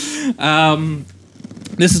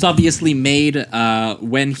 This is obviously made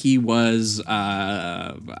when he was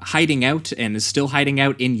hiding out and is still hiding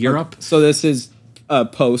out in Europe. So this is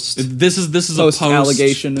post. This is post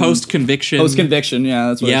allegation, post conviction, Yeah,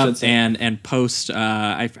 that's what I should say. and post.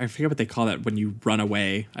 I forget what they call that when you run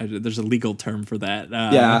away. There's a legal term for that.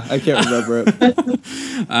 Yeah, I can't remember it.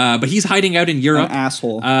 But he's hiding out in Europe. An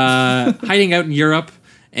asshole. Hiding out in Europe.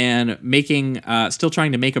 And still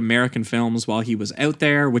trying to make American films while he was out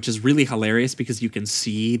there, which is really hilarious because you can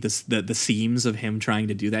see the seams of him trying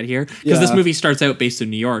to do that here. Because this movie starts out based in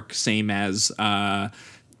New York, same as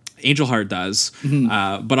Angel Heart does.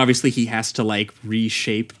 Mm-hmm. But obviously he has to like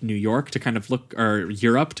reshape New York to kind of look, or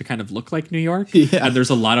Europe to kind of look like New York. Yeah. And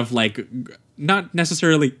there's a lot of like, not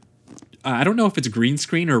necessarily, I don't know if it's green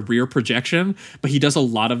screen or rear projection, but he does a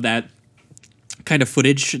lot of that kind of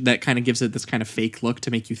footage that kind of gives it this kind of fake look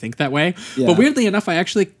to make you think that way. Yeah. But weirdly enough, I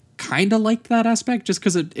actually kind of liked that aspect just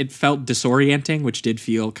because it felt disorienting, which did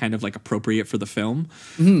feel kind of like appropriate for the film.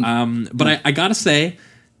 Mm-hmm. But I gotta say,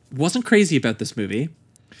 wasn't crazy about this movie,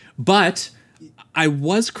 but I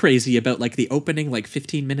was crazy about like the opening like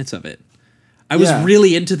 15 minutes of it. I was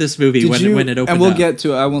really into this movie when it opened. And we'll up. get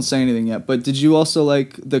to it. I won't say anything yet. But did you also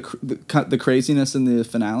like the craziness in the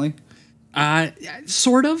finale?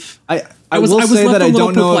 Sort of. I will say that I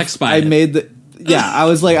don't know if I made the. Yeah, I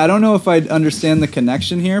was like, I don't know if I understand the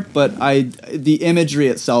connection here, but the imagery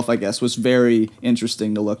itself, I guess, was very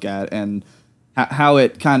interesting to look at and how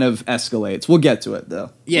it kind of escalates. We'll get to it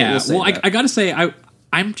though. Yeah, I gotta say,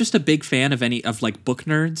 I'm just a big fan of like book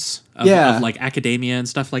nerds of like academia and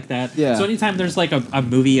stuff like that. Yeah. So anytime there's like a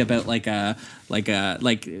movie about like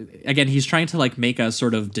again, he's trying to like make a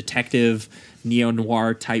sort of detective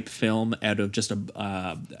neo-noir type film out of just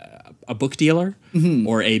a book dealer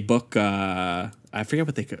or a book. I forget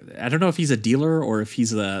what I don't know if he's a dealer or if he's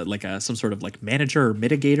some sort of like manager or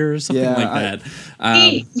mitigator or something like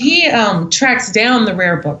that. He tracks down the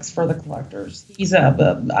rare books for the collectors. He's I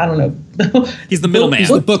don't know. He's the middleman. He's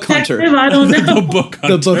the book hunter. I don't know. The book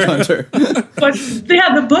hunter. The book hunter.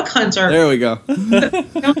 The book hunter. There we go.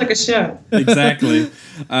 Sounds like a show. Exactly.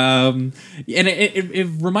 And it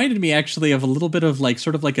reminded me actually of a little bit of like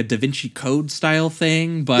sort of like a Da Vinci Code style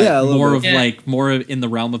thing, but more in the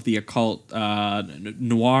realm of the occult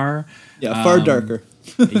noir. Yeah, far darker.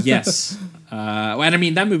 Yes. And I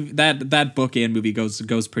mean that book and movie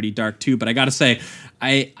goes pretty dark too. But I gotta say,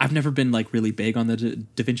 I've never been like really big on the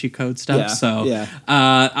Da Vinci Code stuff.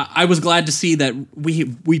 I was glad to see that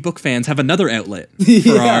we book fans have another outlet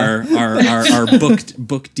for our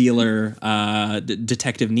book dealer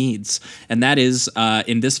detective needs, and that is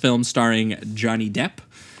in this film starring Johnny Depp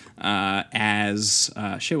as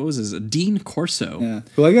what was his Dean Corso. Yeah,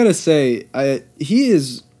 who I gotta say, he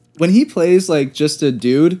is when he plays like just a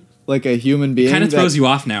dude. Like a human being, kind of throws you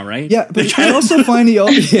off now, right? Yeah, but I also find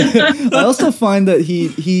that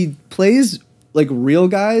he plays like real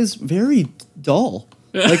guys very dull.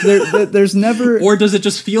 Like there's never, or does it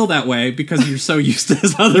just feel that way because you're so used to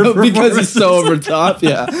his other performances? Because he's so over top.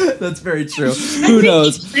 Yeah, that's very true. Who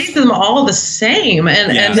knows? He plays them all the same,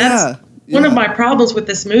 and that's one of my problems with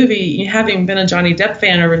this movie. Having been a Johnny Depp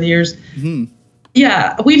fan over the years,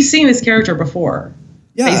 we've seen this character before.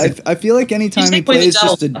 Yeah, I feel like anytime he plays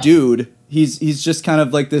just a dude, he's just kind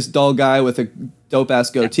of like this dull guy with a dope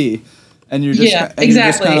ass goatee, and you're just you're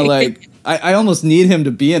just kind of like I almost need him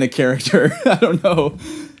to be in a character. I don't know,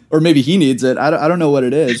 or maybe he needs it. I don't know what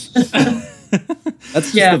it is.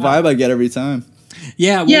 That's just the vibe I get every time.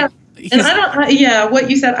 Yeah, and I don't. What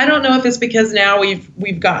you said, I don't know if it's because now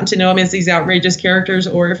we've gotten to know him as these outrageous characters,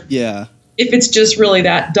 or if it's just really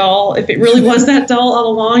that dull, if it really was that dull all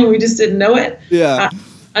along and we just didn't know it. Yeah.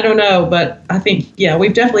 I don't know, but I think,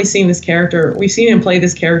 we've definitely seen this character. We've seen him play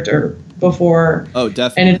this character before. Oh,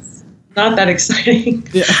 definitely. And it's not that exciting.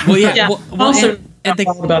 Yeah. Well, yeah. Well, also, and they,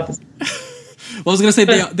 about this. Well, I was going to say,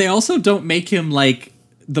 they also don't make him like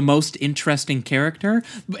the most interesting character.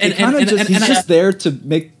 He's just there to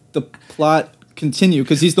make the plot continue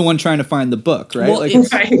because he's the one trying to find the book, right? Well,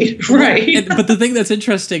 right. But the thing that's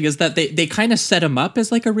interesting is that they kind of set him up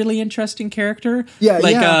as like a really interesting character.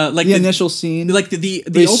 Like the initial scene, like the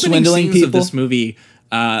opening scenes of this movie.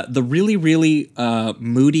 The really, really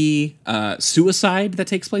moody suicide that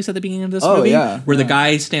takes place at the beginning of this movie, where the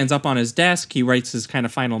guy stands up on his desk, he writes his kind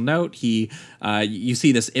of final note. You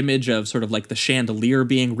see this image of sort of like the chandelier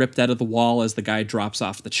being ripped out of the wall as the guy drops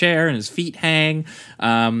off the chair and his feet hang,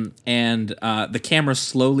 and the camera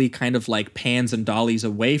slowly kind of like pans and dollies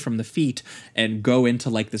away from the feet and go into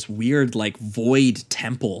like this weird like void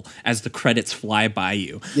temple as the credits fly by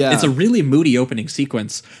you. Yeah. It's a really moody opening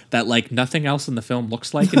sequence that like nothing else in the film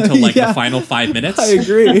looks like until like the final 5 minutes. I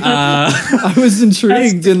agree. I was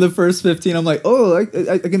intrigued in the first 15. I'm like,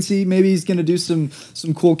 I can see maybe he's gonna do some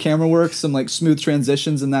cool camera work, some like smooth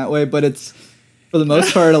transitions in that way, but it's for the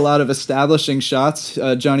most part a lot of establishing shots.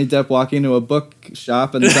 Johnny Depp walking into a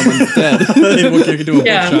bookshop and someone's dead.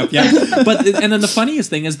 Bookshop, But and then the funniest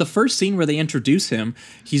thing is the first scene where they introduce him,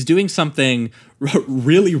 he's doing something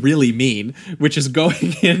really, really mean, which is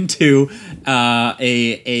going into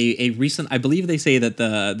a recent. I believe they say that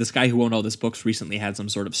this guy who owned all these books recently had some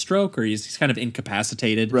sort of stroke, or he's kind of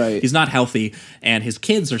incapacitated. Right. He's not healthy, and his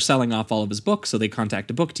kids are selling off all of his books, so they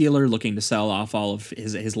contact a book dealer looking to sell off all of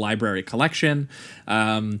his library collection.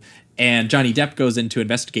 And Johnny Depp goes in to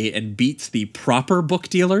investigate and beats the proper book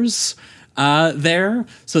dealers there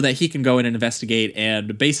so that he can go in and investigate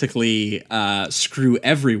and basically screw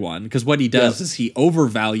everyone. Because what he does is he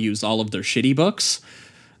overvalues all of their shitty books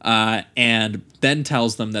and then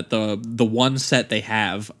tells them that the one set they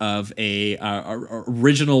have of a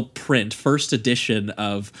original print, first edition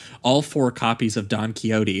of all 4 copies of Don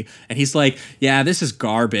Quixote. And he's like, yeah, this is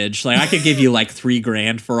garbage. Like I could give you like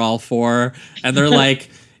 $3,000 for all 4. And they're like,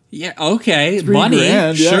 yeah, okay, money,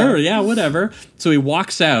 sure, yeah, whatever. So he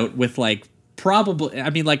walks out with like probably, I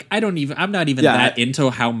mean, like I'm not even that into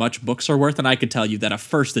how much books are worth, and I could tell you that a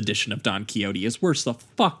first edition of Don Quixote is worth a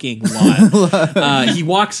fucking lot. He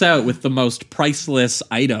walks out with the most priceless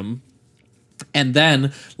item and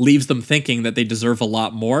then leaves them thinking that they deserve a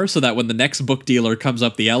lot more, so that when the next book dealer comes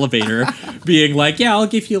up the elevator being like, yeah, I'll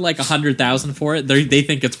give you like 100,000 for it, they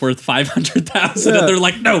think it's worth 500,000 and they're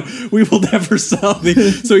like, no, we will never sell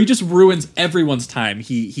these. So he just ruins everyone's time.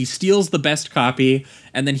 He steals the best copy,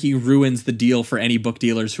 and then he ruins the deal for any book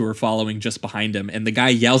dealers who are following just behind him. And the guy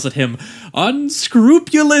yells at him,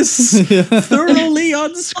 unscrupulous, thoroughly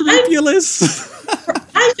unscrupulous.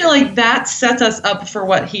 I feel like that sets us up for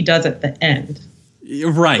what he does at the end.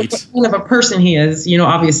 Right. What kind of a person he is,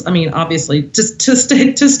 obviously, just to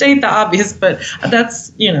state the obvious, but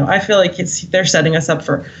that's, I feel like they're setting us up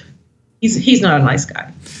for, he's not a nice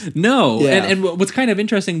guy. No. Yeah. And what's kind of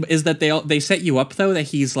interesting is that they set you up, though, that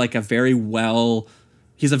he's like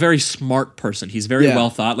He's a very smart person. He's very Yeah.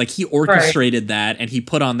 well thought. Like he orchestrated that and he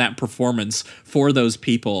put on that performance for those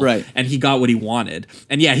people. Right. And he got what he wanted.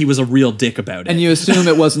 And yeah, he was a real dick about it. And you assume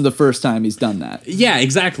it wasn't the first time he's done that. Yeah,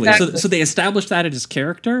 exactly. So they established that in his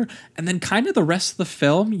character, and then kind of the rest of the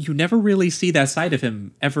film, you never really see that side of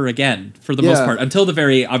him ever again, for the most part, until the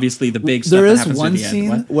very, obviously, the big stuff There that is happens one in the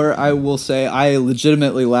scene end. where I will say I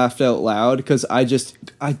legitimately laughed out loud because I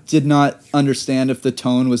did not understand if the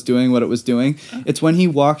tone was doing what it was doing. It's when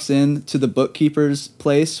he walks in to the bookkeeper's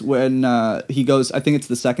place when he goes, I think it's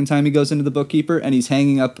the second time he goes into the bookkeeper, and he's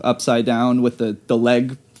hanging up upside down with the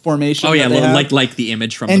leg formation. Oh yeah, that they have. like the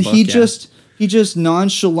image from And the book. he just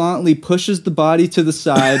nonchalantly pushes the body to the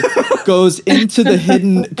side, goes into the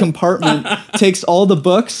hidden compartment, takes all the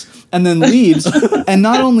books, and then leaves. And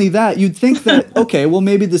not only that, you'd think that, okay, well,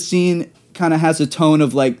 maybe the scene kind of has a tone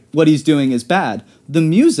of like what he's doing is bad. The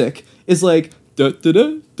music is like, da, da,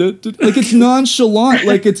 da, da, da, like it's nonchalant,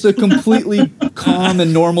 like it's a completely calm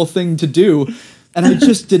and normal thing to do. And I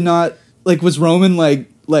just did not, like, was Roman like,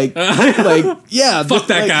 yeah, fuck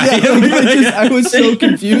that guy. Yeah, I was so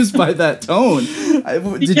confused by that tone.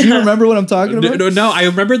 Did you remember what I'm talking about? No, I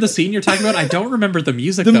remember the scene you're talking about. I don't remember the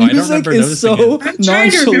music The though. I don't music remember is noticing so it. I'm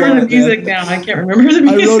trying to remember the music now. I can't remember the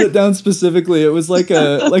music. I wrote it down specifically. It was like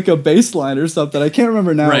a bass line or something. I can't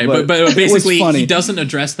remember now. Right, but it was basically funny. he doesn't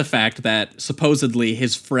address the fact that supposedly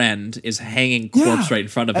his friend is hanging corpse right in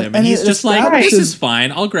front of him, and And he's it just like, establishes- "This is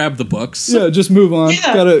fine. I'll grab the books." Yeah, just move on.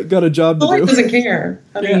 Yeah. Got a job to Lloyd do. doesn't care.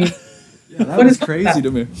 I mean, That What was is that crazy about?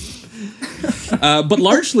 to me. But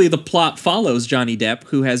largely the plot follows Johnny Depp,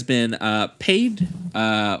 who has been paid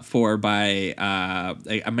for by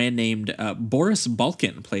a man named Boris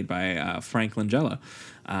Balkan, played by Frank Langella,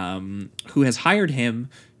 who has hired him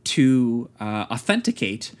to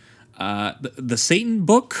authenticate the Satan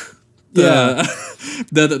book,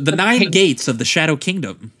 the nine gates of the Shadow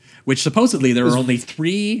Kingdom, which supposedly there are only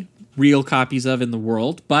 3 real copies of in the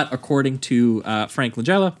world, but according to Frank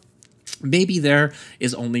Langella, maybe there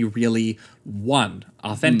is only really one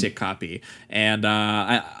authentic copy. And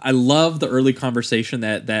I love the early conversation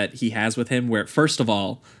that he has with him, where first of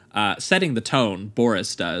all, setting the tone,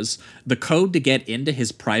 Boris does, the code to get into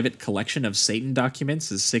his private collection of Satan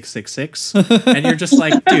documents is 666. And you're just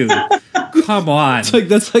like, dude, come on.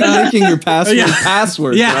 That's like making your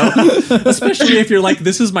password, Yeah. bro. Especially if you're like,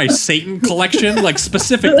 this is my Satan collection. Like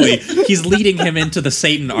specifically, he's leading him into the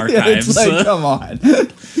Satan Yeah, archives. it's like, come on.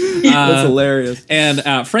 That's hilarious.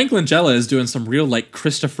 And Frank Langella is doing some real like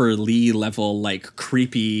Christopher Lee level like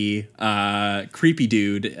creepy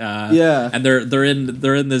dude. Yeah. And they're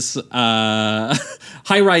in this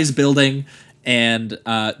high rise building, and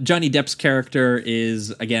Johnny Depp's character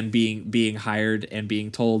is again being hired and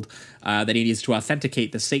being told that he needs to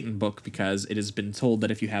authenticate the Satan book, because it has been told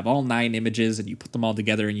that if you have all 9 images and you put them all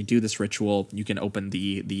together and you do this ritual, you can open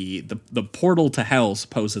the portal to hell,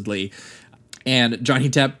 supposedly. And Johnny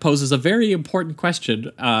Depp poses a very important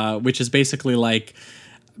question, which is basically like,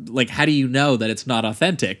 how do you know that it's not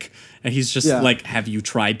authentic? And he's just like, have you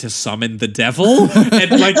tried to summon the devil?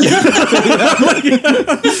 And like, That's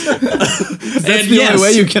the only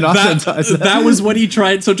way you can authentize that. That was what he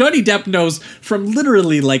tried. So Johnny Depp knows from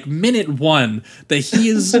literally like minute 1 that he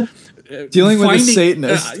is Dealing with a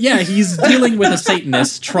Satanist. He's dealing with a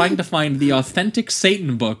Satanist, trying to find the authentic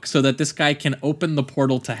Satan book so that this guy can open the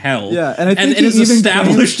portal to hell. Yeah, and I think it is he even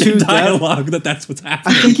established claims in to Depp- dialogue that that's what's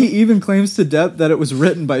happening. I think he even claims to Depp that it was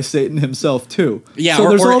written by Satan himself too. Yeah, so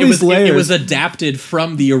there's all these layers. It was adapted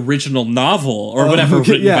from the original novel or whatever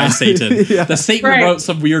written by Satan. The Satan wrote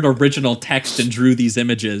some weird original text and drew these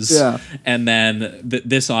images. Yeah. And then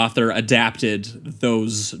this author adapted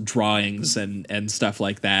those drawings and stuff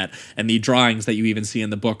like that. And the drawings that you even see in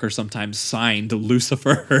the book are sometimes signed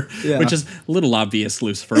Lucifer, which is a little obvious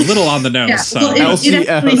Lucifer, a little on the nose. Yeah, well, LCF,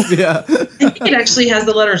 I think it actually has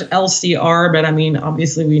the letters LCR, but I mean,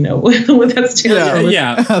 obviously we know what that stands for.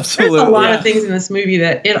 Yeah, absolutely. There's a lot of things in this movie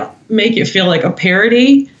that it make it feel like a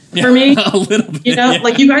parody for me. A little bit, you know,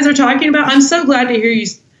 like you guys are talking about. I'm so glad to hear you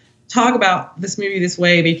talk about this movie this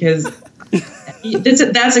way, because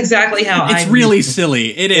that's exactly how it's really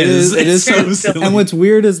silly. It is. It is so silly. And what's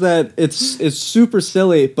weird is that it's super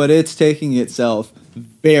silly, but it's taking itself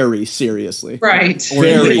very seriously. Right.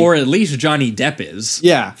 Or at least Johnny Depp is.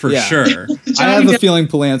 Yeah, for sure. I have a feeling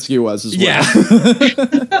Polanski was as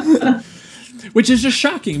well. Yeah. Which is just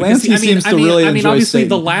shocking. Polanski seems to really enjoy obviously, Satan.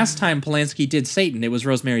 the last time Polanski did Satan, it was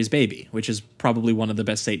Rosemary's Baby, which is probably one of the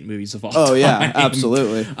best Satan movies of all time. Oh yeah,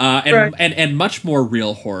 absolutely. And much more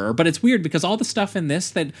real horror. But it's weird because all the stuff in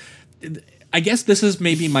this that I guess this is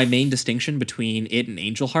maybe my main distinction between it and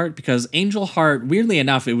Angel Heart, because Angel Heart, weirdly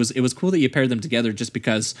enough, it was cool that you paired them together just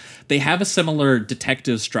because they have a similar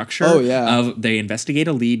detective structure. Oh, yeah. Of they investigate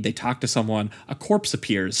a lead, they talk to someone, a corpse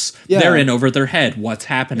appears, they're in over their head, what's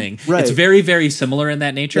happening? Right. It's very, very similar in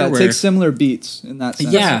that nature. Yeah, it takes similar beats in that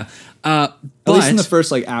sense. Yeah. At least in the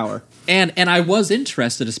first hour. And I was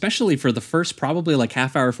interested, especially for the first probably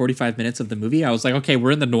half hour, 45 minutes of the movie. I was like, okay,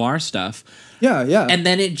 we're in the noir stuff. Yeah, yeah. And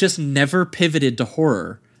then it just never pivoted to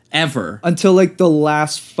horror, ever. Until the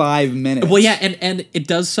last 5 minutes. Well, yeah, and it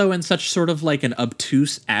does so in such sort of an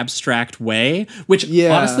obtuse, abstract way, which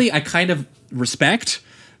honestly I kind of respect.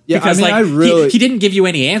 Yeah, because I really he didn't give you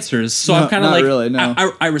any answers, so I'm kind of really, no.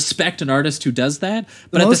 I respect an artist who does that,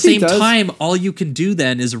 but at the same time, all you can do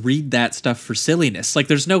then is read that stuff for silliness.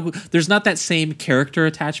 There's not that same character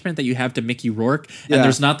attachment that you have to Mickey Rourke, and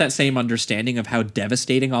there's not that same understanding of how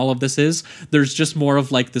devastating all of this is. There's just more of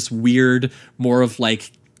this weird, more of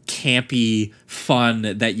campy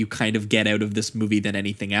fun that you kind of get out of this movie than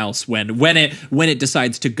anything else when it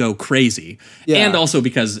decides to go crazy, and also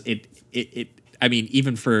because it I mean,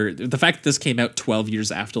 even for the fact that this came out 12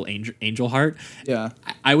 years after Angel Heart,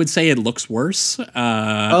 I would say it looks worse.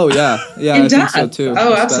 Oh yeah, I think so too.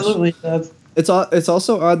 Oh, absolutely. It's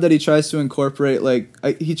also odd that he tries to incorporate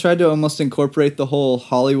he tried to almost incorporate the whole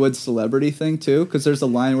Hollywood celebrity thing too, because there's a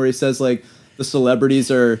line where he says the celebrities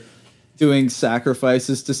are doing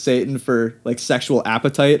sacrifices to Satan for sexual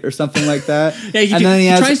appetite or something like that. Yeah,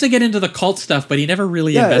 he tries to get into the cult stuff, but he never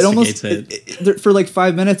really investigates it. For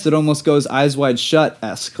 5 minutes, it almost goes Eyes Wide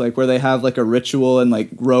Shut-esque, where they have a ritual and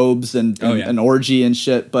robes and an orgy and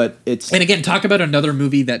shit. But it's and again, talk about another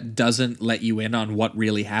movie that doesn't let you in on what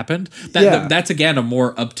really happened. That's again a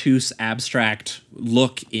more obtuse, abstract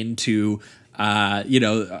look into.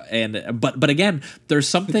 But again, there's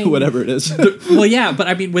something whatever it is. Well, yeah, but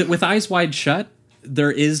I mean, with Eyes Wide Shut,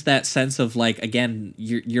 there is that sense of again,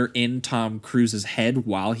 you're in Tom Cruise's head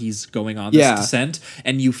while he's going on this descent,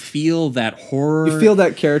 and you feel that horror. You feel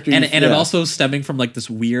that character, and it also stemming from this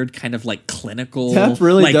weird kind of clinical. That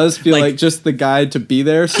really does feel like just the guide to be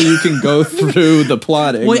there, so you can go through the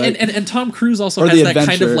plotting. Well, and Tom Cruise also has that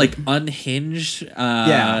kind of unhinged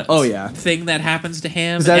thing that happens to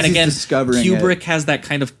him, and again, Kubrick has that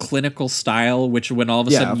kind of clinical style, which when all of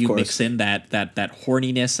a sudden you mix in that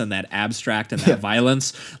horniness and that abstract and that violence,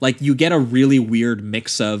 you get a really weird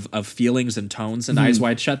mix of feelings and tones in Eyes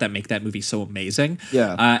Wide Shut that make that movie so amazing.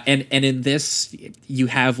 Yeah. And in this, you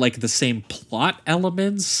have the same plot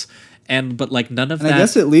elements, but none of that. I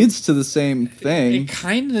guess it leads to the same thing. It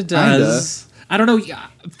kind of does. Kinda. I don't know.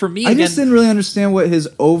 For me, I just didn't really understand what his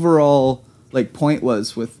overall point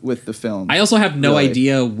was with the film. I also have no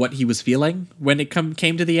idea what he was feeling when it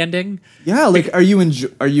came to the ending. Yeah, are you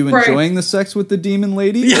enjoying the sex with the demon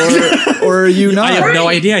lady, or are you not? I have no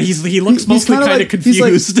idea. He looks mostly kind of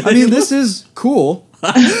confused. I mean, this is cool,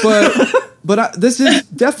 but this is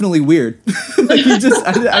definitely weird.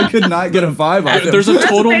 I could not get a vibe off him. There's a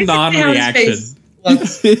total non-reaction.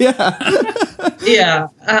 Yeah.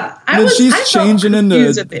 And then she's changing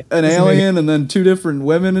into an alien and then two different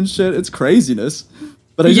women and shit. It's craziness.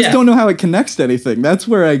 But I just don't know how it connects to anything. That's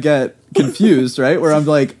where I get confused, right? Where I'm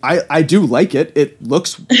I do like it. It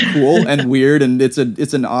looks cool and weird, and it's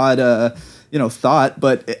an odd thought,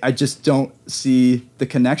 but I just don't see the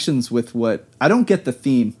connections with what I don't get the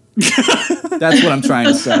theme. That's what I'm trying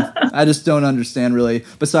to say. I just don't understand really,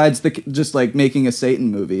 besides just making a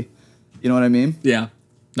Satan movie. You know what I mean? Yeah.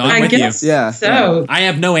 No, I'm with you. Yeah. So I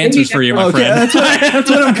have no answers for you, my friend. That's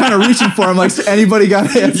what I'm kind of reaching for. I'm anybody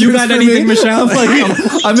got answers? You got anything, me? Michelle?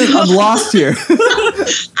 I'm lost here.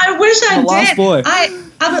 I wish I did. Lost boy.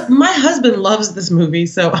 My husband loves this movie,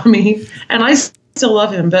 so and I still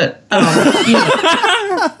love him, but I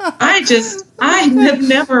have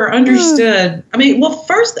never understood.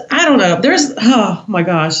 First, I don't know. Oh my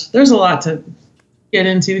gosh, there's a lot to get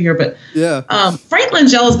into here, but Frank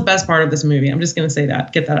Langella is the best part of this movie. I'm just going to say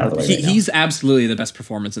that. Get that out of the way. He's absolutely the best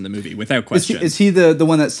performance in the movie, without question. Is he the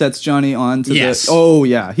one that sets Johnny on to yes. the... Oh,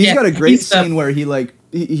 yeah. He's got a great scene where he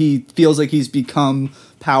feels like he's become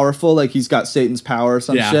powerful, he's got Satan's power or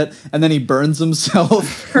some shit, and then he burns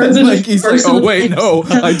himself. He's oh, wait, no,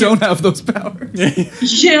 I don't have those powers.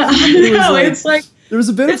 Yeah, I know. It's there was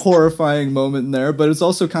a bit of horrifying moment in there, but it's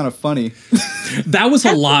also kind of funny. That was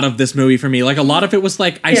a lot of this movie for me. A lot of it was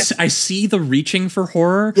I see the reaching for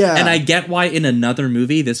horror, and I get why in another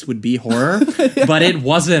movie this would be horror, but it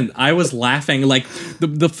wasn't. I was laughing.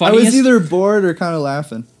 The funniest... I was either bored or kind of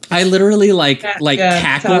laughing. I literally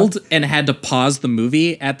cackled and had to pause the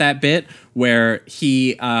movie at that bit where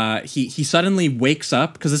he suddenly wakes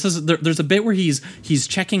up because there's a bit where he's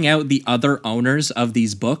checking out the other owners of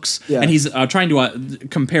these books, and he's trying to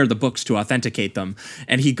compare the books to authenticate them,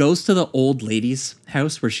 and he goes to the old lady's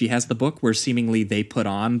house where she has the book where seemingly they put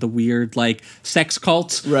on the weird like sex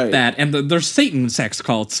cults, right? They're Satan sex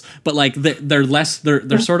cults, but like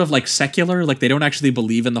they're sort of like secular, like they don't actually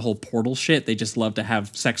believe in the whole portal shit. They just love to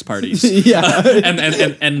have sex parties.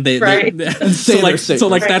 And they so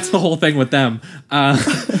that's the whole thing with them.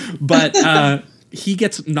 But he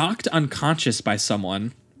gets knocked unconscious by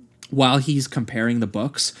someone while he's comparing the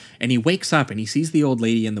books, and he wakes up and he sees the old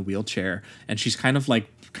lady in the wheelchair, and she's kind of like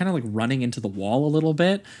running into the wall a little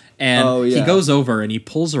bit, and he goes over and he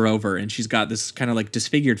pulls her over, and she's got this kind of like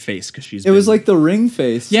disfigured face because it was like the Ring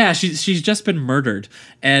face. Yeah, she's just been murdered,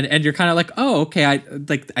 and you're kind of like, oh, okay,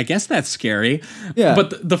 I guess that's scary. Yeah.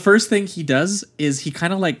 But the first thing he does is he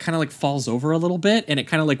kind of like falls over a little bit, and it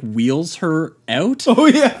kind of like wheels her out. Oh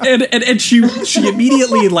yeah. And she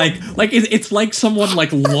immediately like it's like someone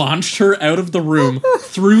like launched her out of the room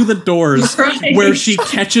through the doors where she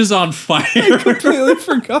catches on fire. I completely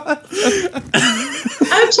forgot.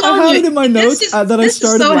 I'm telling you, in my notes that I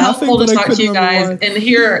started so laughing, helpful to talk to you guys and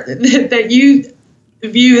hear that you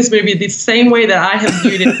view this movie the same way that I have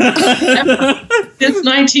viewed it since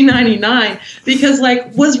 1999. Because,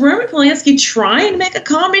 like, was Roman Polanski trying to make a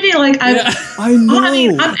comedy? Like, I know. I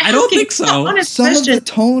mean, I don't think so. Some of the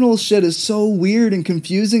tonal shit is so weird and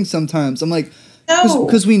confusing sometimes. I'm like,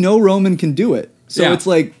 because we know Roman can do it, so it's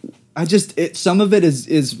like. Some of it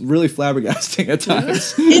is really flabbergasting at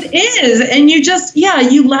times. It is. And you just,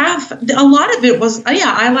 you laugh. A lot of it was,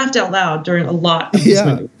 I laughed out loud during a lot of this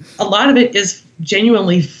movie. A lot of it is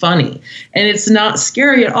genuinely funny, and it's not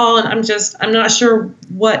scary at all. And I'm not sure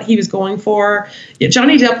what he was going for. Yeah,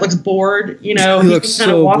 Johnny Depp looks bored. You know, he looks kind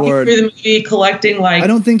of walking through the movie, collecting like. I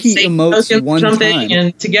don't think he emotes one time.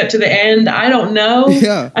 And to get to the end, I don't know.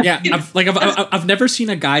 I've never seen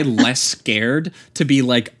a guy less scared to be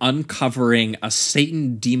like uncovering a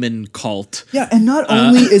Satan demon cult. Yeah, and not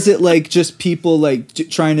only is it like just people like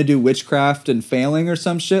trying to do witchcraft and failing or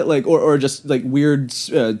some shit, like or just like weird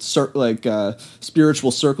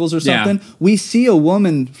spiritual circles or something. Yeah. We see a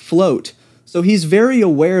woman float. So he's very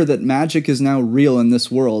aware that magic is now real in this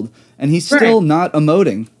world, and he's still not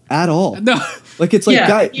emoting at all. No. Like, it's like,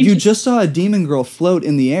 guy, you just saw a demon girl float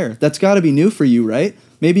in the air. That's got to be new for you, right?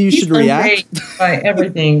 Maybe you should react. By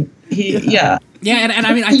everything. Yeah, and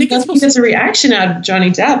I mean, I think that's supposed to be a reaction out of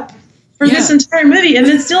Johnny Depp for this entire movie, and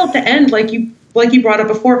then still at the end, like you brought up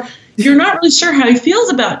before, you're not really sure how he feels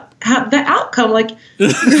about the outcome. Like,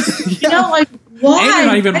 you know, like. Why?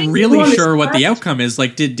 And you're not even really sure what the outcome is.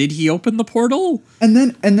 Like, did he open the portal? And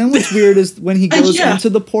then what's weird is when he goes into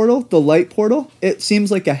the portal, the light portal, it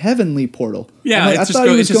seems like a heavenly portal. Yeah, like, it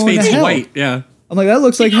just fades white. Yeah. I'm like, that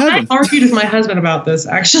looks like heaven. I argued with my husband about this,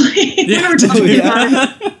 actually.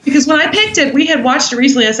 Because when I picked it, we had watched it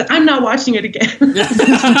recently. I said, I'm not watching it again.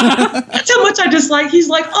 That's how much I dislike. He's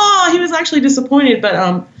like, he was actually disappointed, but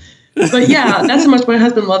yeah, that's how much my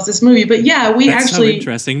husband loves this movie. But yeah, we that's actually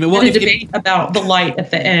had a debate about the light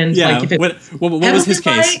at the end. Yeah, like if what was his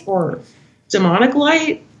case? Or demonic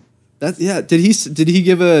light? Did he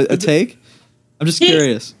give a take? I'm just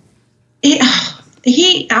curious. He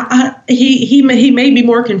made me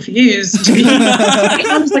more confused.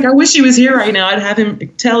 I was like, I wish he was here right now. I'd have him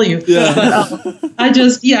tell you. Yeah. But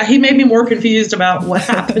he made me more confused about what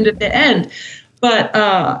happened at the end. But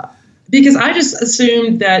because I just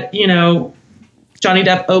assumed that, you know, Johnny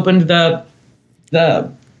Depp opened the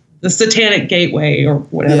satanic gateway or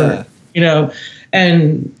whatever, you know,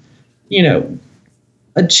 and, you know,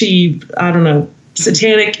 achieved, I don't know,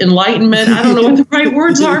 satanic enlightenment. I don't know what the right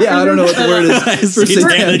words are. I don't know what the word is for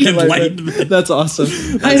satanic enlightenment. That's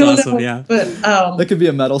awesome. That's awesome. Yeah, but that could be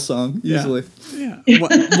a metal song easily. Yeah.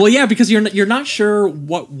 Well, yeah, because you're not sure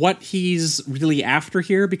what he's really after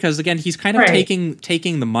here, because again, he's kind of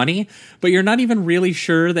taking the money, but you're not even really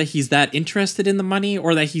sure that he's that interested in the money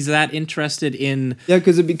or that he's that interested in. Yeah,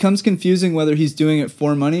 because it becomes confusing whether he's doing it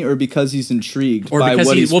for money or because he's intrigued by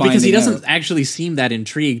what he's finding because he doesn't actually seem that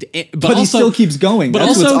intrigued, but he still keeps going. But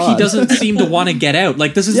that's also he doesn't seem to want to get out.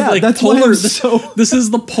 Like this is like polar. This is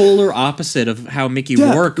the polar opposite of how Mickey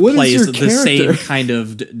Rourke plays the same kind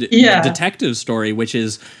of detective story, which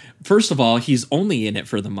is first of all, he's only in it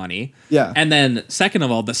for the money. Yeah. And then second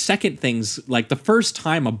of all, the second thing's like the first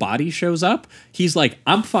time a body shows up, he's like,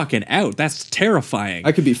 I'm fucking out. That's terrifying.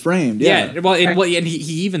 I could be framed. Yeah. Well, and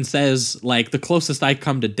he even says like the closest I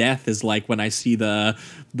come to death is like when I see the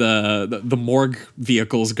morgue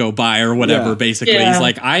vehicles go by or whatever. Yeah. Basically, he's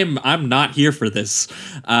like, I'm not here for this.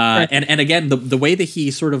 And again, the way that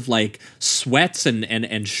he sort of like sweats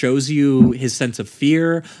and shows you his sense of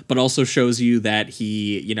fear, but also shows you that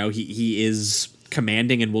he is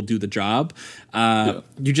commanding and will do the job.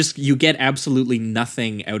 You get absolutely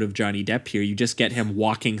nothing out of Johnny Depp here. You just get him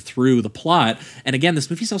walking through the plot. And again, this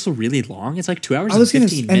movie's also really long. It's like 2 hours and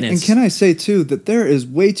 15 minutes. And can I say too that there is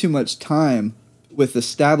way too much time with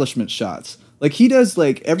establishment shots. Like he does,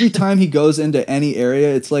 like every time he goes into any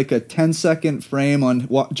area, it's like a 10-second frame on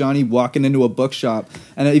Johnny walking into a bookshop,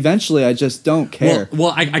 and eventually I just don't care.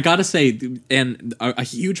 Well, I gotta say, and a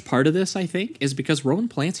huge part of this, I think, is because Roman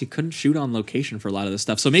Polanski couldn't shoot on location for a lot of this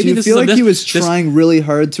stuff. So maybe he was trying really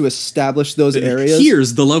hard to establish those areas.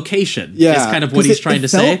 Here's the location. Yeah, is kind of what he's trying to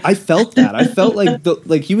say. I felt that. I felt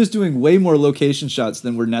like he was doing way more location shots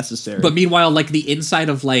than were necessary. But meanwhile, like the inside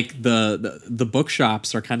of like the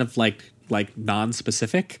bookshops are kind of like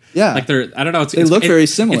non-specific. Yeah. Like I don't know. They look very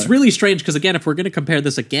similar. It's really strange because again, if we're going to compare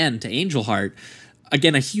this again to Angel Heart,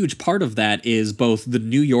 again, a huge part of that is both the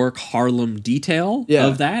New York Harlem detail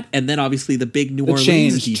of that, and then obviously the big New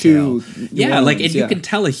Orleans detail. You can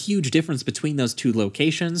tell a huge difference between those two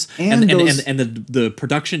locations and the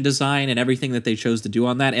production design and everything that they chose to do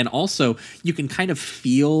on that. And also you can kind of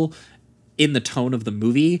feel in the tone of the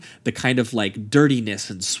movie, the kind of like dirtiness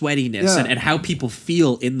and sweatiness and how people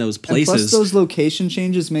feel in those places. And plus those location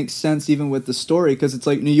changes make sense even with the story, because it's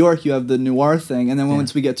like New York, you have the noir thing, and then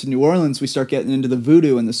once we get to New Orleans, we start getting into the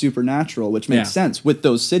voodoo and the supernatural, which makes sense with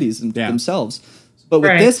those cities themselves. But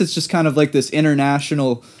with this, it's just kind of like this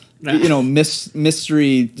international,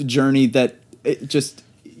 mystery journey that it just...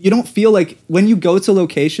 You don't feel like when you go to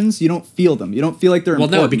locations, you don't feel them. You don't feel like they're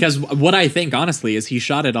important. No, because what I think, honestly, is he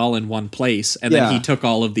shot it all in one place, and then he took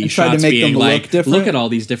all of these shots being like, look at all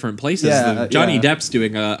these different places. Johnny Depp's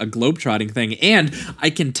doing a globetrotting thing, and I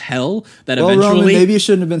can tell that eventually... Roman, maybe you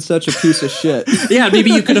shouldn't have been such a piece of shit. Maybe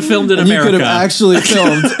you could have filmed in America. You could have actually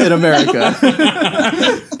filmed in America.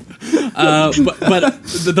 But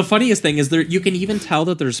the funniest thing is you can even tell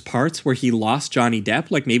that there's parts where he lost Johnny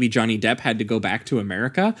Depp. Like maybe Johnny Depp had to go back to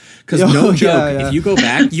America, because no joke, if you go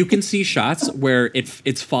back, you can see shots where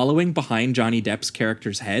it's following behind Johnny Depp's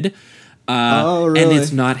character's head, really? And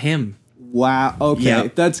it's not him. Wow. Okay,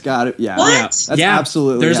 that's got it. Yeah. What? That's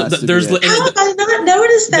absolutely. How have I not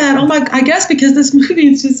noticed that? Oh my! I guess because this movie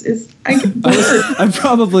is I'm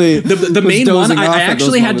probably the main one. I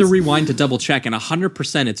actually had to rewind to double check, and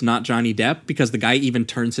 100% it's not Johnny Depp, because the guy even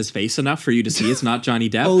turns his face enough for you to see it's not Johnny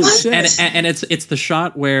Depp. Holy shit. And it's the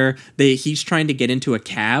shot where he's trying to get into a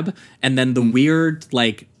cab, and then the weird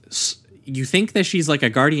like. You think that she's like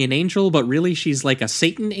a guardian angel, but really she's like a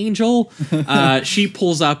Satan angel. She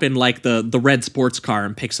pulls up in like the red sports car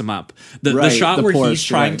and picks him up. The shot where Porsche, he's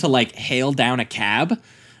trying to like hail down a cab,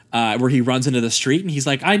 where he runs into the street and he's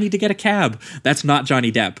like, I need to get a cab. That's not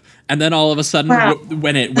Johnny Depp. And then all of a sudden,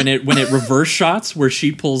 when it reverse shots where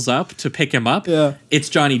she pulls up to pick him up, it's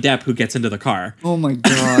Johnny Depp who gets into the car. Oh my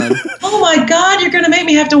god! Oh my god! You're gonna make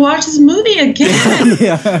me have to watch this movie again.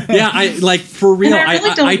 I like for real.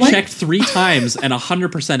 I checked 3 times and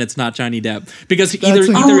 100% it's not Johnny Depp, because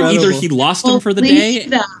either he lost him for the day.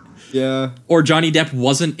 Or Johnny Depp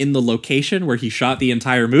wasn't in the location where he shot the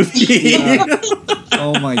entire movie.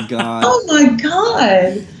 Oh my god! Oh my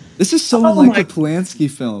god! This is so unlike a Polanski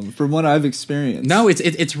film, from what I've experienced. No,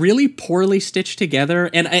 it's really poorly stitched together,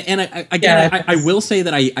 and I will say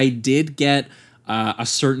that I did get a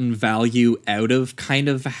certain value out of kind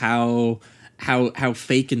of how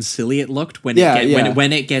fake and silly it looked when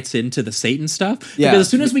it gets into the Satan stuff. Because as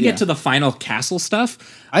soon as we get to the final castle stuff,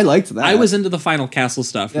 I liked that. I was into the final castle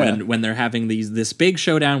stuff when they're having this big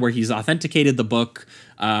showdown where he's authenticated the book,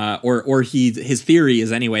 or his theory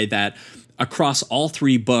is anyway that across all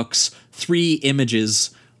 3 books, 3 images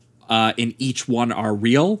in each one are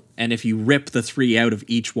real, and if you rip the 3 out of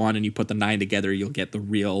each one and you put the 9 together, you'll get the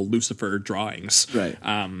real Lucifer drawings. Right.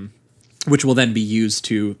 Which will then be used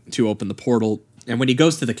to open the portal. And when he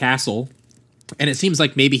goes to the castle, and it seems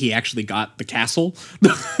like maybe he actually got the castle.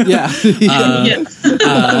 Good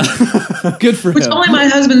for him. Which only my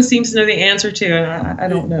husband seems to know the answer to, and I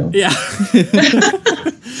don't know. Yeah.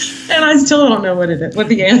 And And I still don't know what it is, what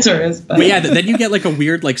the answer is. But yeah, then you get like a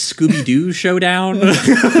weird like Scooby-Doo showdown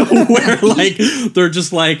where like they're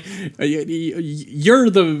just like, you're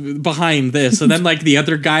the behind this, and then like the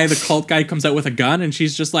other guy, the cult guy, comes out with a gun and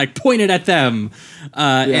she's just like pointed at them,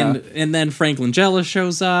 and then Frank Langella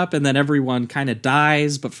shows up, and then everyone kind of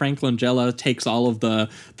dies, but Frank Langella takes all of the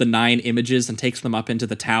 9 images and takes them up into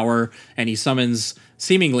the tower, and he summons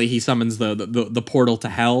the portal to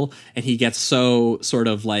hell, and he gets so sort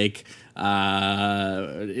of like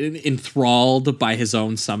enthralled by his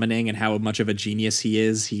own summoning and how much of a genius he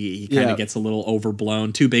is. He kind of gets a little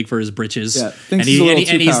overblown, too big for his britches. Yeah, and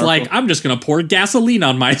he's like, I'm just gonna pour gasoline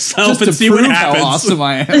on myself just and see what happens. How awesome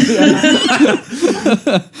I am.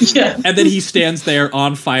 And then he stands there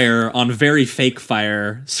on fire, on very fake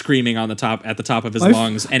fire, screaming at the top of his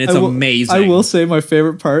lungs, and it's amazing. I will say my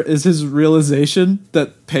favorite part is his realization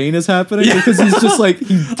that pain is happening because he's just like,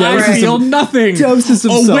 he douses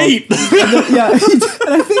himself. Oh wait. And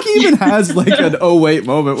I think he even has like an oh wait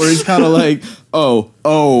moment where he's kind of like,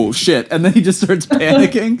 oh shit, and then he just starts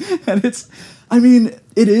panicking, and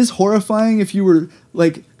it is horrifying if you were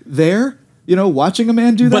like there, watching a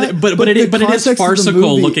man do that. But it is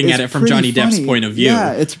farcical looking at it from Johnny Depp's point of view.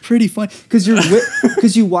 Yeah, it's pretty funny because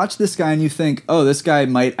you watch this guy and you think, oh, this guy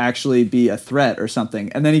might actually be a threat or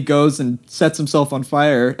something, and then he goes and sets himself on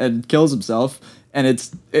fire and kills himself. And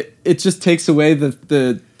it just takes away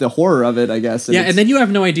the horror of it, I guess. And then you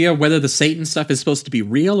have no idea whether the Satan stuff is supposed to be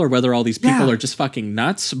real or whether all these people are just fucking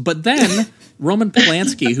nuts. But then Roman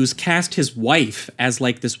Polanski, who's cast his wife as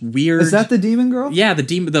like this weird... Is that the demon girl? Yeah, the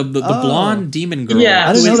blonde demon girl. Yeah,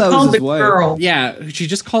 I didn't know that was his wife. Girl. Yeah, she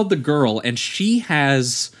just called the girl, and it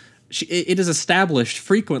is established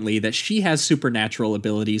frequently that she has supernatural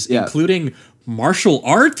abilities, including martial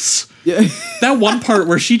arts. Yeah. That one part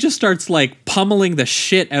where she just starts like pummeling the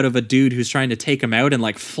shit out of a dude who's trying to take him out and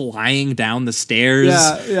like flying down the stairs.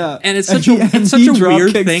 Yeah. And it's such a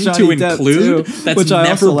weird thing to include that's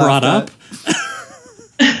never brought up.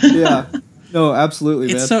 Yeah. No, absolutely,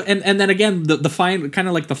 man. It's so and then again the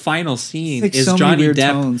final scene is so Johnny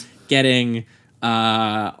Depp getting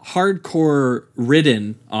hardcore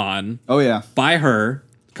ridden on by her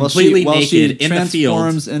completely naked in the field.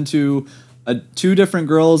 Transforms into 2 different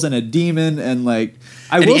girls and a demon, and like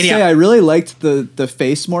I really liked the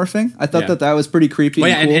face morphing. I thought that was pretty creepy.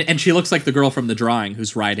 Well, and cool. And she looks like the girl from the drawing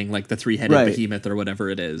who's riding like the 3-headed behemoth or whatever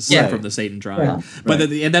it is from the Satan drawing. Yeah. But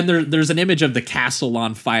then there's an image of the castle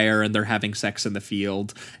on fire and they're having sex in the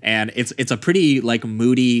field, and it's a pretty like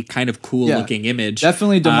moody kind of cool looking image.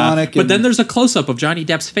 Definitely demonic. But then there's a close up of Johnny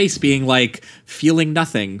Depp's face being like feeling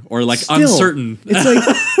nothing or like uncertain. It's like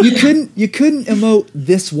you couldn't emote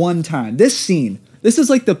this one time. This scene. This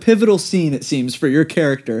is like the pivotal scene, it seems, for your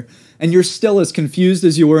character, and you're still as confused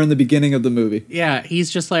as you were in the beginning of the movie. Yeah,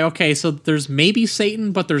 he's just like, okay, so there's maybe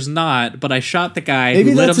Satan, but there's not. But I shot the guy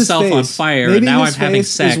who lit himself on fire, and now I'm having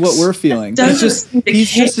sex. Is what we're feeling.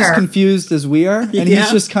 He's just as confused as we are, and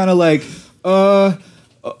he's just kind of like,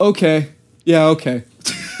 okay, yeah, okay,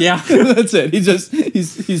 yeah, that's it.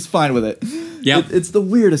 He's fine with it. Yeah, it's the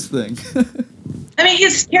weirdest thing. I mean,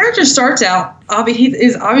 his character starts out, he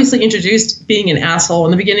is obviously introduced being an asshole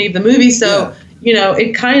in the beginning of the movie, so,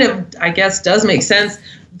 it kind of, I guess, does make sense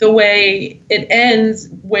the way it ends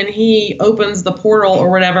when he opens the portal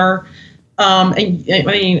or whatever.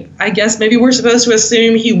 I guess maybe we're supposed to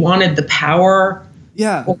assume he wanted the power.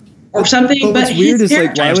 Yeah. Or something, but what's weird is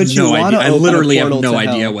like, why would you want to? I literally have no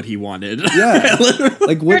idea what he wanted. Yeah,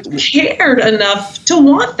 like what cared enough to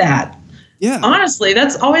want that. Yeah, honestly,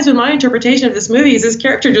 that's always been my interpretation of this movie. Is his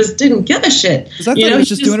character just didn't give a shit? I thought he was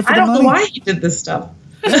just doing it for the money. I don't know why he did this stuff.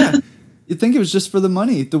 Yeah. You'd think it was just for the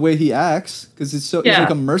money, the way he acts, because he's like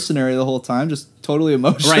a mercenary the whole time, just totally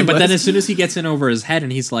emotionless. Right, but then as soon as he gets in over his head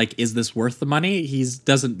and he's like, "Is this worth the money?" He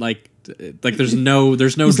doesn't like there's no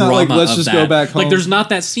he's drama like, let's of just that. go back home. Like there's not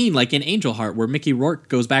that scene like in Angel Heart where Mickey Rourke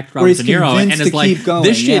goes back to Robert De Niro and is like,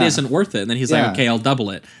 "This shit isn't worth it," and then he's like, "Okay, I'll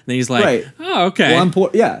double it." And then he's like, "Oh, okay."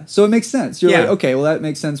 Well, so it makes sense. You're like, okay, well that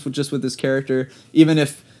makes sense with this character, even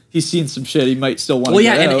if he's seen some shit, he might still want to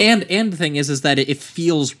get out. And the thing is that it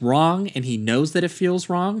feels wrong, and he knows that it feels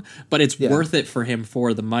wrong, but it's worth it for him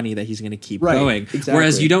for the money that he's going to keep going. Exactly.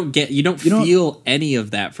 Whereas you don't feel any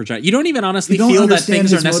of that for John. You don't even honestly feel that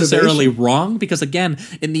things are necessarily wrong, because again,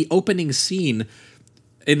 in the opening scenes,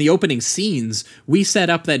 we set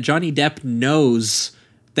up that Johnny Depp knows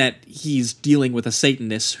that he's dealing with a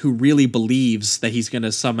Satanist who really believes that he's going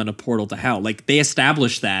to summon a portal to hell. Like, they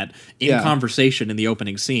establish that in conversation in the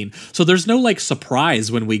opening scene. So there's no like surprise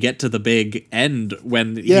when we get to the big end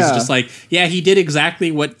when he's just like, yeah, he did exactly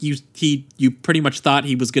what you pretty much thought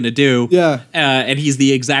he was going to do. Yeah. And he's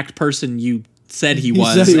the exact person you said he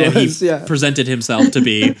was, he presented himself to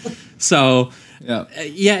be. So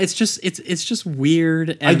it's just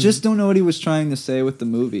weird. And I just don't know what he was trying to say with the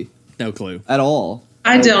movie. No clue at all.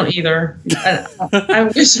 I don't either.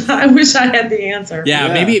 I wish I had the answer.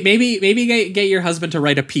 Yeah. maybe get your husband to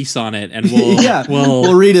write a piece on it, and we'll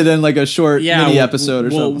we'll read it in like a short mini episode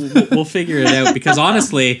or something. We'll figure it out, because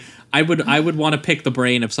honestly, I would want to pick the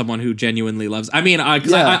brain of someone who genuinely loves. I mean,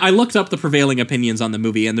 because I looked up the prevailing opinions on the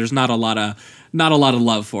movie, and there's not a lot of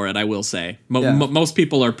love for it. I will say most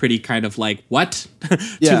people are pretty kind of like, what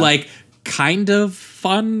to like kind of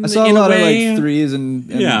fun. I saw in a lot of like threes and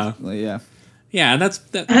Yeah,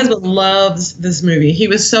 that. My husband loves this movie. He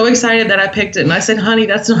was so excited that I picked it, and I said, "Honey,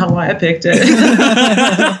 that's not why I picked it."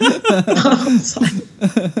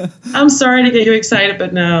 I'm sorry to get you excited,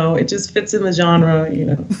 but no, it just fits in the genre, you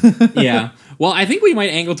know. Yeah. Well, I think we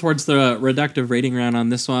might angle towards the reductive rating round on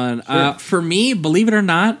this one. Sure. For me, believe it or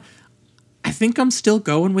not, I think I'm still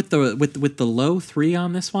going with the low 3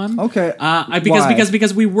 on this one. Okay.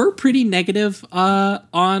 Because we were pretty negative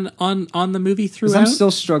on the movie throughout. I'm still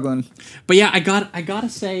struggling. But yeah, I gotta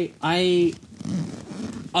say I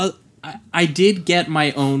did get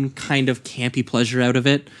my own kind of campy pleasure out of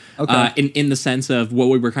it. Okay. In the sense of what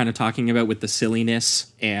we were kind of talking about with the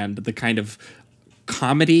silliness and the kind of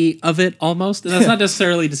comedy of it almost. And that's not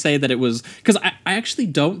necessarily to say that it was, because I actually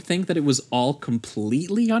don't think that it was all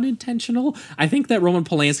completely unintentional. I think that Roman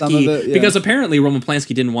Polanski, because apparently Roman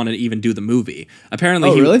Polanski didn't want to even do the movie.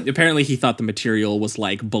 Apparently he thought the material was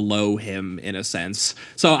like below him in a sense.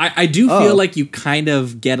 So I do feel like you kind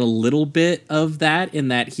of get a little bit of that in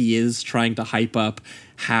that he is trying to hype up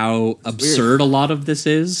how absurd a lot of this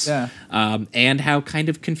is, and how kind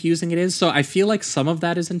of confusing it is. So I feel like some of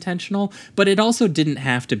that is intentional, but it also didn't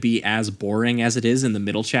have to be as boring as it is in the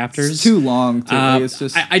middle chapters. It's too long. It's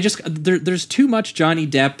just there's too much Johnny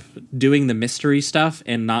Depp doing the mystery stuff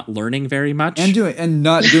and not learning very much, and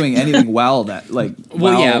not doing anything well. That like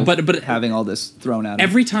but having all this thrown at him.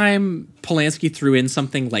 Every time Polanski threw in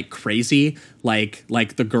something like crazy, like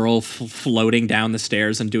the girl floating down the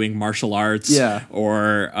stairs and doing martial arts,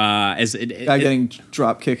 or getting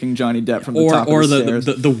drop kicking Johnny Depp from the top of the stairs,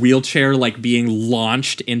 the wheelchair like being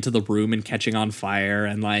launched into the room and catching on fire,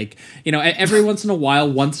 and like, you know, every once in a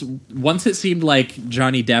while, once it seemed like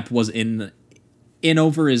Johnny Depp was in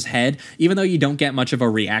over his head, even though you don't get much of a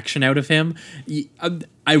reaction out of him.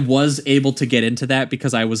 I was able to get into that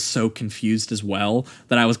because I was so confused as well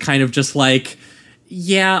that I was kind of just like,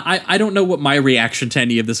 yeah, I don't know what my reaction to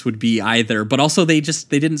any of this would be either. But also they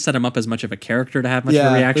didn't set him up as much of a character to have much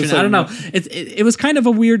of a reaction. I don't know. It was kind of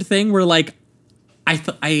a weird thing where like I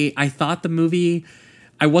thought the movie,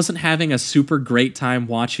 I wasn't having a super great time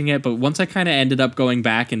watching it, but once I kind of ended up going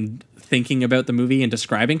back and thinking about the movie and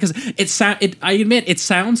describing, because I admit it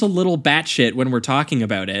sounds a little batshit when we're talking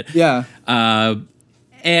about it. Yeah.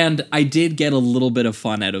 And I did get a little bit of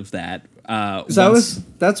fun out of that.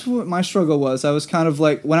 That's what my struggle was. I was kind of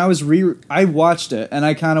like, when I watched it and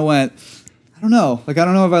I kind of went, I don't know if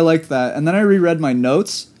I liked that. And then I reread my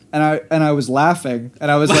notes and I was laughing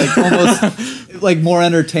and I was like almost like more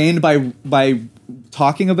entertained by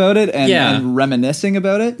talking about it and reminiscing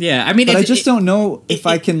about it. Yeah, I mean, but I just don't know if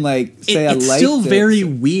I can like say I liked it. It's still very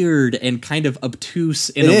weird and kind of obtuse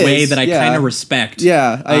in a way that I kind of respect.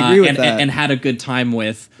 Yeah, I agree with that. And had a good time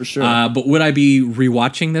with. For sure. But would I be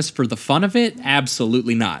rewatching this for the fun of it?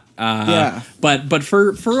 Absolutely not. But for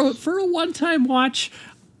a one-time watch,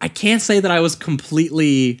 I can't say that I was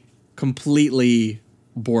completely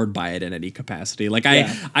bored by it in any capacity. Like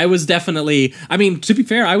I was definitely, I mean, to be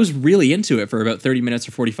fair, I was really into it for about 30 minutes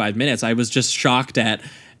or 45 minutes. I was just shocked at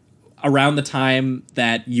around the time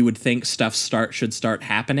that you would think stuff should start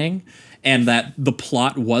happening and that the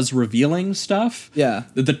plot was revealing stuff. Yeah.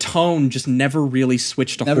 The tone just never really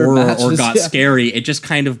switched to horror or got scary. It just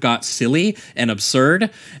kind of got silly and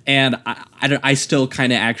absurd. And I still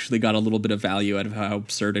kind of actually got a little bit of value out of how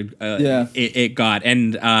absurd it got.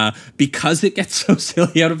 And because it gets so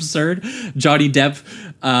silly and absurd, Johnny Depp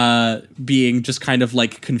being just kind of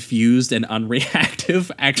like confused and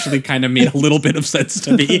unreactive actually kind of made a little bit of sense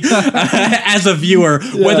to me as a viewer.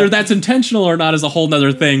 Whether that's intentional or not is a whole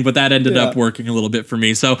nother thing, but that ended up working a little bit for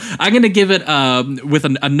me. So I'm going to give it with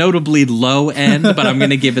a notably low end, but I'm going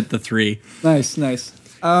to give it the 3. Nice.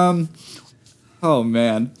 Oh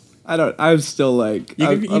man. I'm still like, you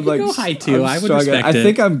I'm like, go high too. I would respect I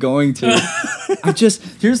think I'm going to.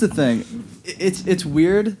 Here's the thing. It's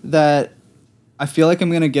weird that I feel like I'm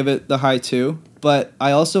going to give it the high 2, but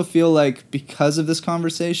I also feel like because of this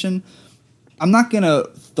conversation, I'm not going to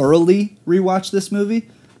thoroughly rewatch this movie,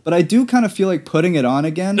 but I do kind of feel like putting it on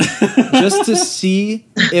again just to see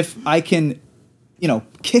if I can,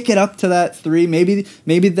 kick it up to that 3. Maybe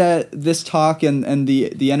that this talk and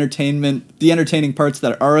the entertaining parts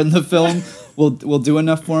that are in the film will do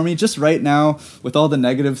enough for me. Just right now, with all the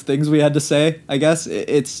negative things we had to say, I guess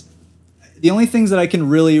it's the only things that I can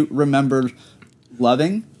really remember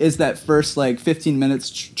loving is that first 15 minutes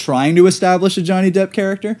trying to establish a Johnny Depp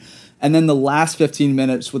character, and then the last 15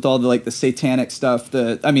 minutes with all the satanic stuff.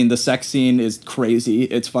 The sex scene is crazy.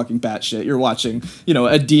 It's fucking batshit. You're watching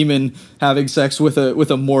a demon having sex with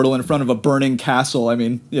a mortal in front of a burning castle. I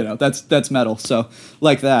mean, that's metal. So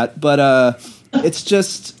like that, but it's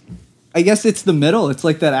just, I guess it's the middle. It's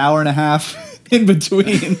like that hour and a half in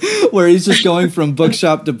between where he's just going from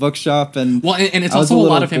bookshop to bookshop, and it's also a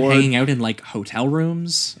lot of him hanging out in hotel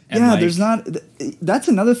rooms. And there's not. That's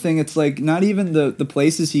another thing. It's not even the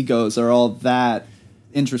places he goes are all that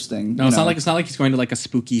interesting. No, it's not like he's going to a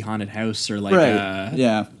spooky haunted house or right.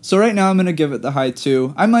 Yeah. So right now I'm gonna give it the high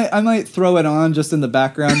 2. I might throw it on just in the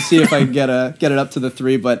background, see if I can get it up to the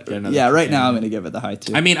 3. But right now I'm gonna give it the high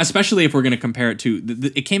 2. I mean, especially if we're gonna compare it to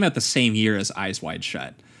it came out the same year as Eyes Wide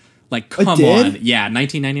Shut. Come on. Yeah,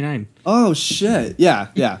 1999. Oh, shit. Yeah,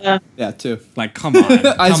 too. Come on.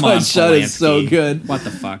 Eyes Wide Shut is so good. What the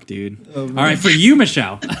fuck, dude? Oh, all right, for you,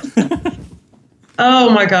 Michelle. Oh,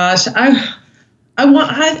 my gosh. I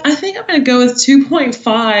think I'm going to go with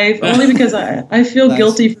 2.5, only because I feel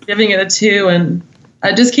guilty for giving it a 2, and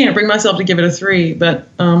I just can't bring myself to give it a 3. But,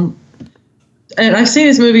 and I've seen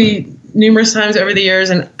this movie numerous times over the years,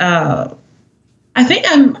 and I think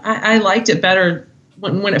I liked it better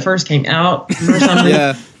when it first came out or something.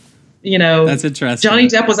 Yeah. That's interesting. Johnny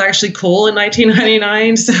Depp was actually cool in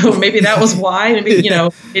 1999, so maybe that was why. Maybe,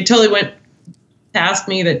 it totally went past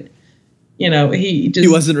me that, he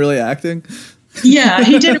wasn't really acting. Yeah,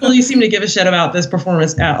 he didn't really seem to give a shit about this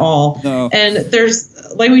performance at all. No. And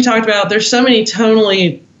there's, like we talked about, there's so many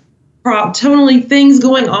tonally things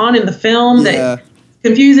going on in the film that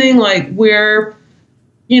confusing, where,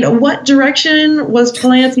 what direction was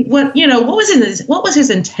Polanski? What was his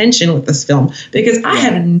intention with this film? Because I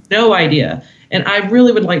have no idea, and I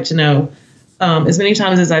really would like to know as many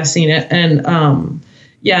times as I've seen it. And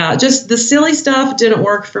just the silly stuff didn't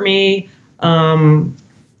work for me.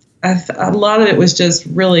 A lot of it was just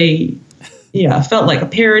really, felt like a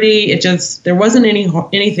parody. There wasn't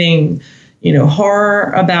anything,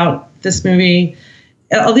 horror about this movie.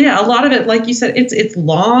 A lot of it, like you said, it's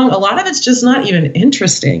long. A lot of it's just not even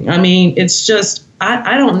interesting. I mean, it's just,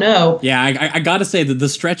 I don't know. Yeah, I gotta say that the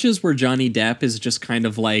stretches where Johnny Depp is just kind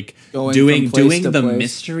of doing the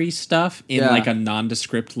mystery stuff in a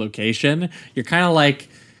nondescript location, you're kind of like,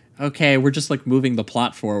 okay, we're just moving the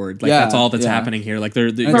plot forward. That's all that's happening here.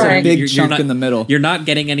 There's a big chunk in the middle. You're not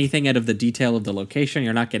getting anything out of the detail of the location.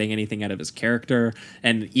 You're not getting anything out of his character.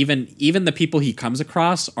 And even the people he comes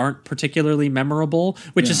across aren't particularly memorable,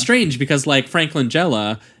 which is strange because Frank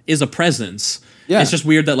Langella is a presence. Yeah. It's just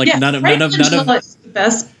weird that none of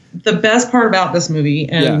the best part about this movie.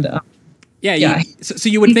 And so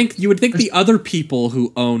you would think the other people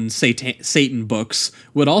who own Satan books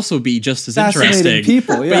would also be just as interesting.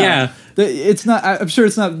 People, it's not. I'm sure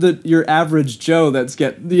it's not your average Joe that's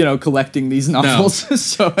collecting these novels.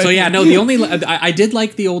 No. The only I did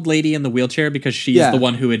like the old lady in the wheelchair because she's the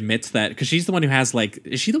one who admits that, because she's the one who has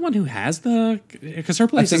is she the one who has because her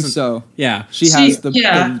place? I think so. Yeah, she has the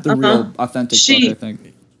real authentic book. I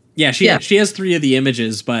think. Yeah, she has 3 of the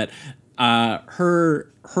images, but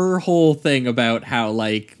her whole thing about how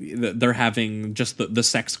they're having just the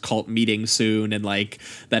sex cult meeting soon, and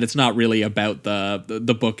that it's not really about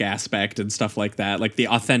the book aspect and stuff like that, the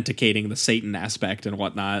authenticating the Satan aspect and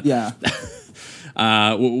whatnot. Yeah.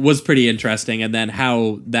 Was pretty interesting, and then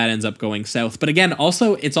how that ends up going south. But again,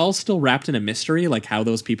 also it's all still wrapped in a mystery, how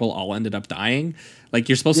those people all ended up dying.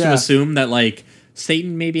 You're supposed to assume that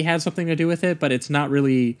Satan maybe had something to do with it, but it's not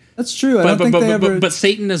really. That's true. But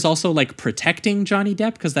Satan is also protecting Johnny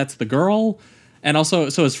Depp because that's the girl, and also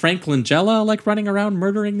so is Frank Langella running around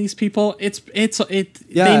murdering these people. They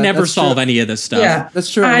never solve any of this stuff. Yeah,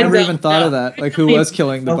 that's true. I never even thought of that. Who was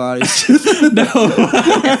killing the bodies? No.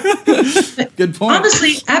 Good point.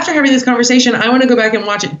 Honestly, after having this conversation, I want to go back and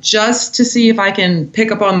watch it just to see if I can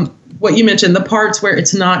pick up on what you mentioned, the parts where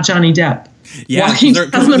it's not Johnny Depp. Yeah,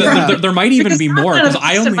 there might even be more because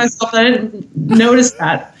I didn't notice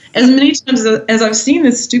that. as many times as I've seen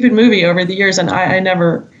this stupid movie over the years, and I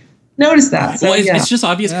never noticed that. So, well, it's just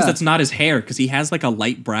obvious because it's not his hair, because he has like a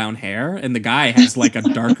light brown hair, and the guy has like a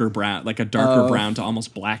darker brown, brown to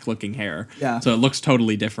almost black looking hair. Yeah. So it looks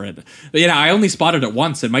totally different. But I only spotted it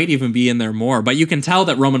once. It might even be in there more, but you can tell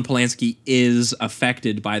that Roman Polanski is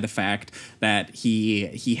affected by the fact that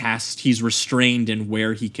he's restrained in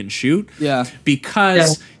where he can shoot. Yeah.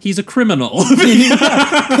 Because he's a criminal.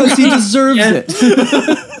 Because he deserves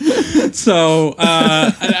it. So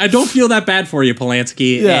I don't feel that bad for you,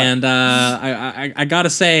 Polanski. Yeah. And I gotta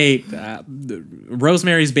say,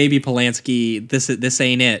 Rosemary's Baby Polanski, this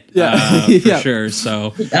ain't it. For sure.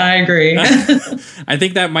 So I agree. I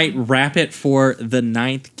think that might wrap it for The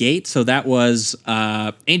Ninth Gate. So that was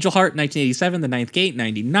Angel Heart 1987, The Ninth Gate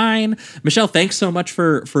 99. Michelle, thanks so much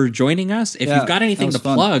for joining us. If you've got anything to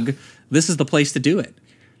plug, this is the place to do it.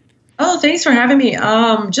 Oh, thanks for having me.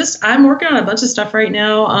 I'm working on a bunch of stuff right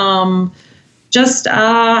now. I'm just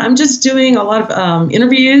doing a lot of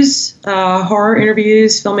interviews, horror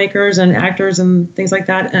interviews, filmmakers and actors and things like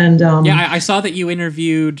that. And I saw that you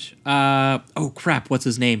interviewed. What's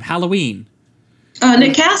his name? Halloween.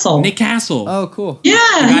 Nick Castle. Nick Castle. Oh, cool.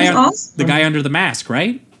 Yeah, he's awesome. The guy under the mask,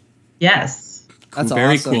 right? Yes. Cool, That's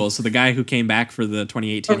very awesome. cool. So the guy who came back for the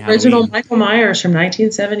 2018 original Halloween. Michael Myers from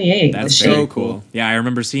 1978. That's so cool. Yeah, I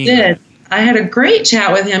remember seeing that. I had a great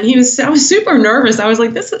chat with him. I was super nervous. I was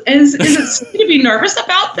like, is it silly to be nervous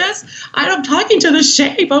about this? I'm talking to the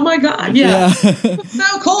shape. Oh my God. Yeah.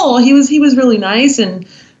 So cool. He was really nice and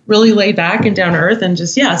really laid back and down to earth and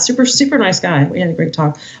just, super, super nice guy. We had a great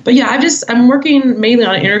talk. But yeah, I'm working mainly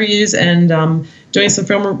on interviews and doing some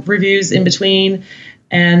film reviews in between.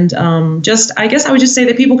 And I guess I would just say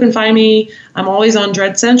that people can find me. I'm always on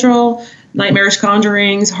Dread Central, Nightmarish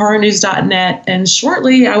Conjurings, horrornews.net, and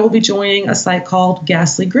shortly I will be joining a site called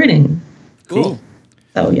Ghastly Grinning. Cool.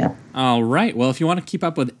 So yeah. All right. Well, if you want to keep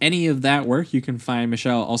up with any of that work, you can find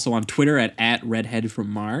Michelle also on Twitter at Redhead from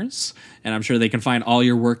Mars, and I'm sure they can find all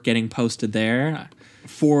your work getting posted there.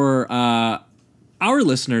 For our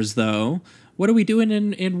listeners, though, what are we doing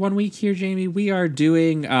in 1 week here, Jamie? We are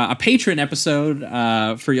doing a patron episode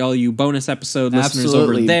for all you bonus episode listeners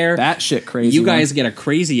over there. Batshit crazy. You guys get a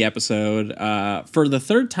crazy episode. For the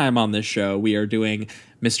third time on this show, we are doing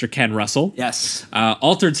Mr. Ken Russell. Yes.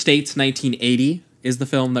 Altered States 1980 is the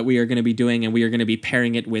film that we are going to be doing, and we are going to be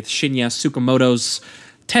pairing it with Shinya Tsukamoto's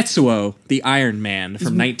Tetsuo, the Iron Man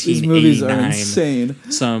from 1989. These movies are insane.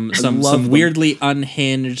 Some weirdly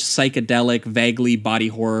unhinged, psychedelic, vaguely body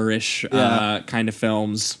horror-ish kind of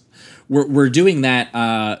films. We're doing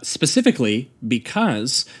that specifically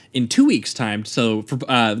because in 2 weeks' time, so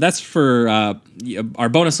that's for our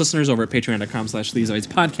bonus listeners over at patreon.com/Leazoids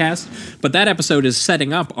podcast. But that episode is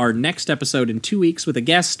setting up our next episode in 2 weeks with a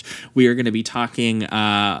guest. We are going to be talking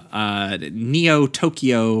Neo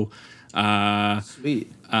Tokyo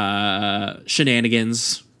Sweet.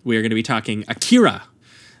 Shenanigans. We are going to be talking Akira.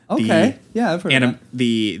 Okay. I've heard of that.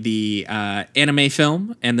 The anime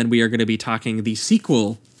film, and then we are going to be talking the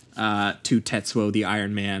sequel to Tetsuo the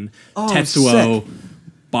Iron Man, Tetsuo sick.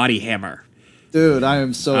 Body Hammer. Dude, I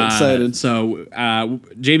am so excited. So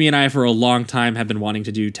Jamie and I, for a long time, have been wanting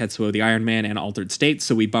to do Tetsuo the Iron Man and Altered States,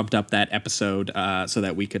 so we bumped up that episode so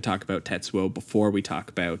that we could talk about Tetsuo before we talk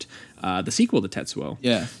about the sequel to Tetsuo.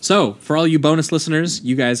 Yeah. So for all you bonus listeners,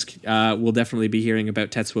 you guys will definitely be hearing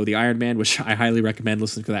about Tetsuo the Iron Man, which I highly recommend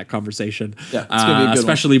listening to that conversation. Yeah, it's gonna be a good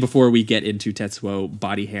especially before we get into Tetsuo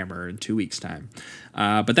Body Hammer in 2 weeks' time.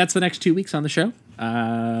 But that's the next 2 weeks on the show.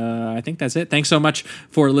 I think that's it. Thanks so much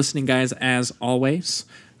for listening, guys, as always.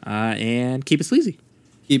 And keep it sleazy.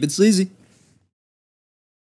 Keep it sleazy.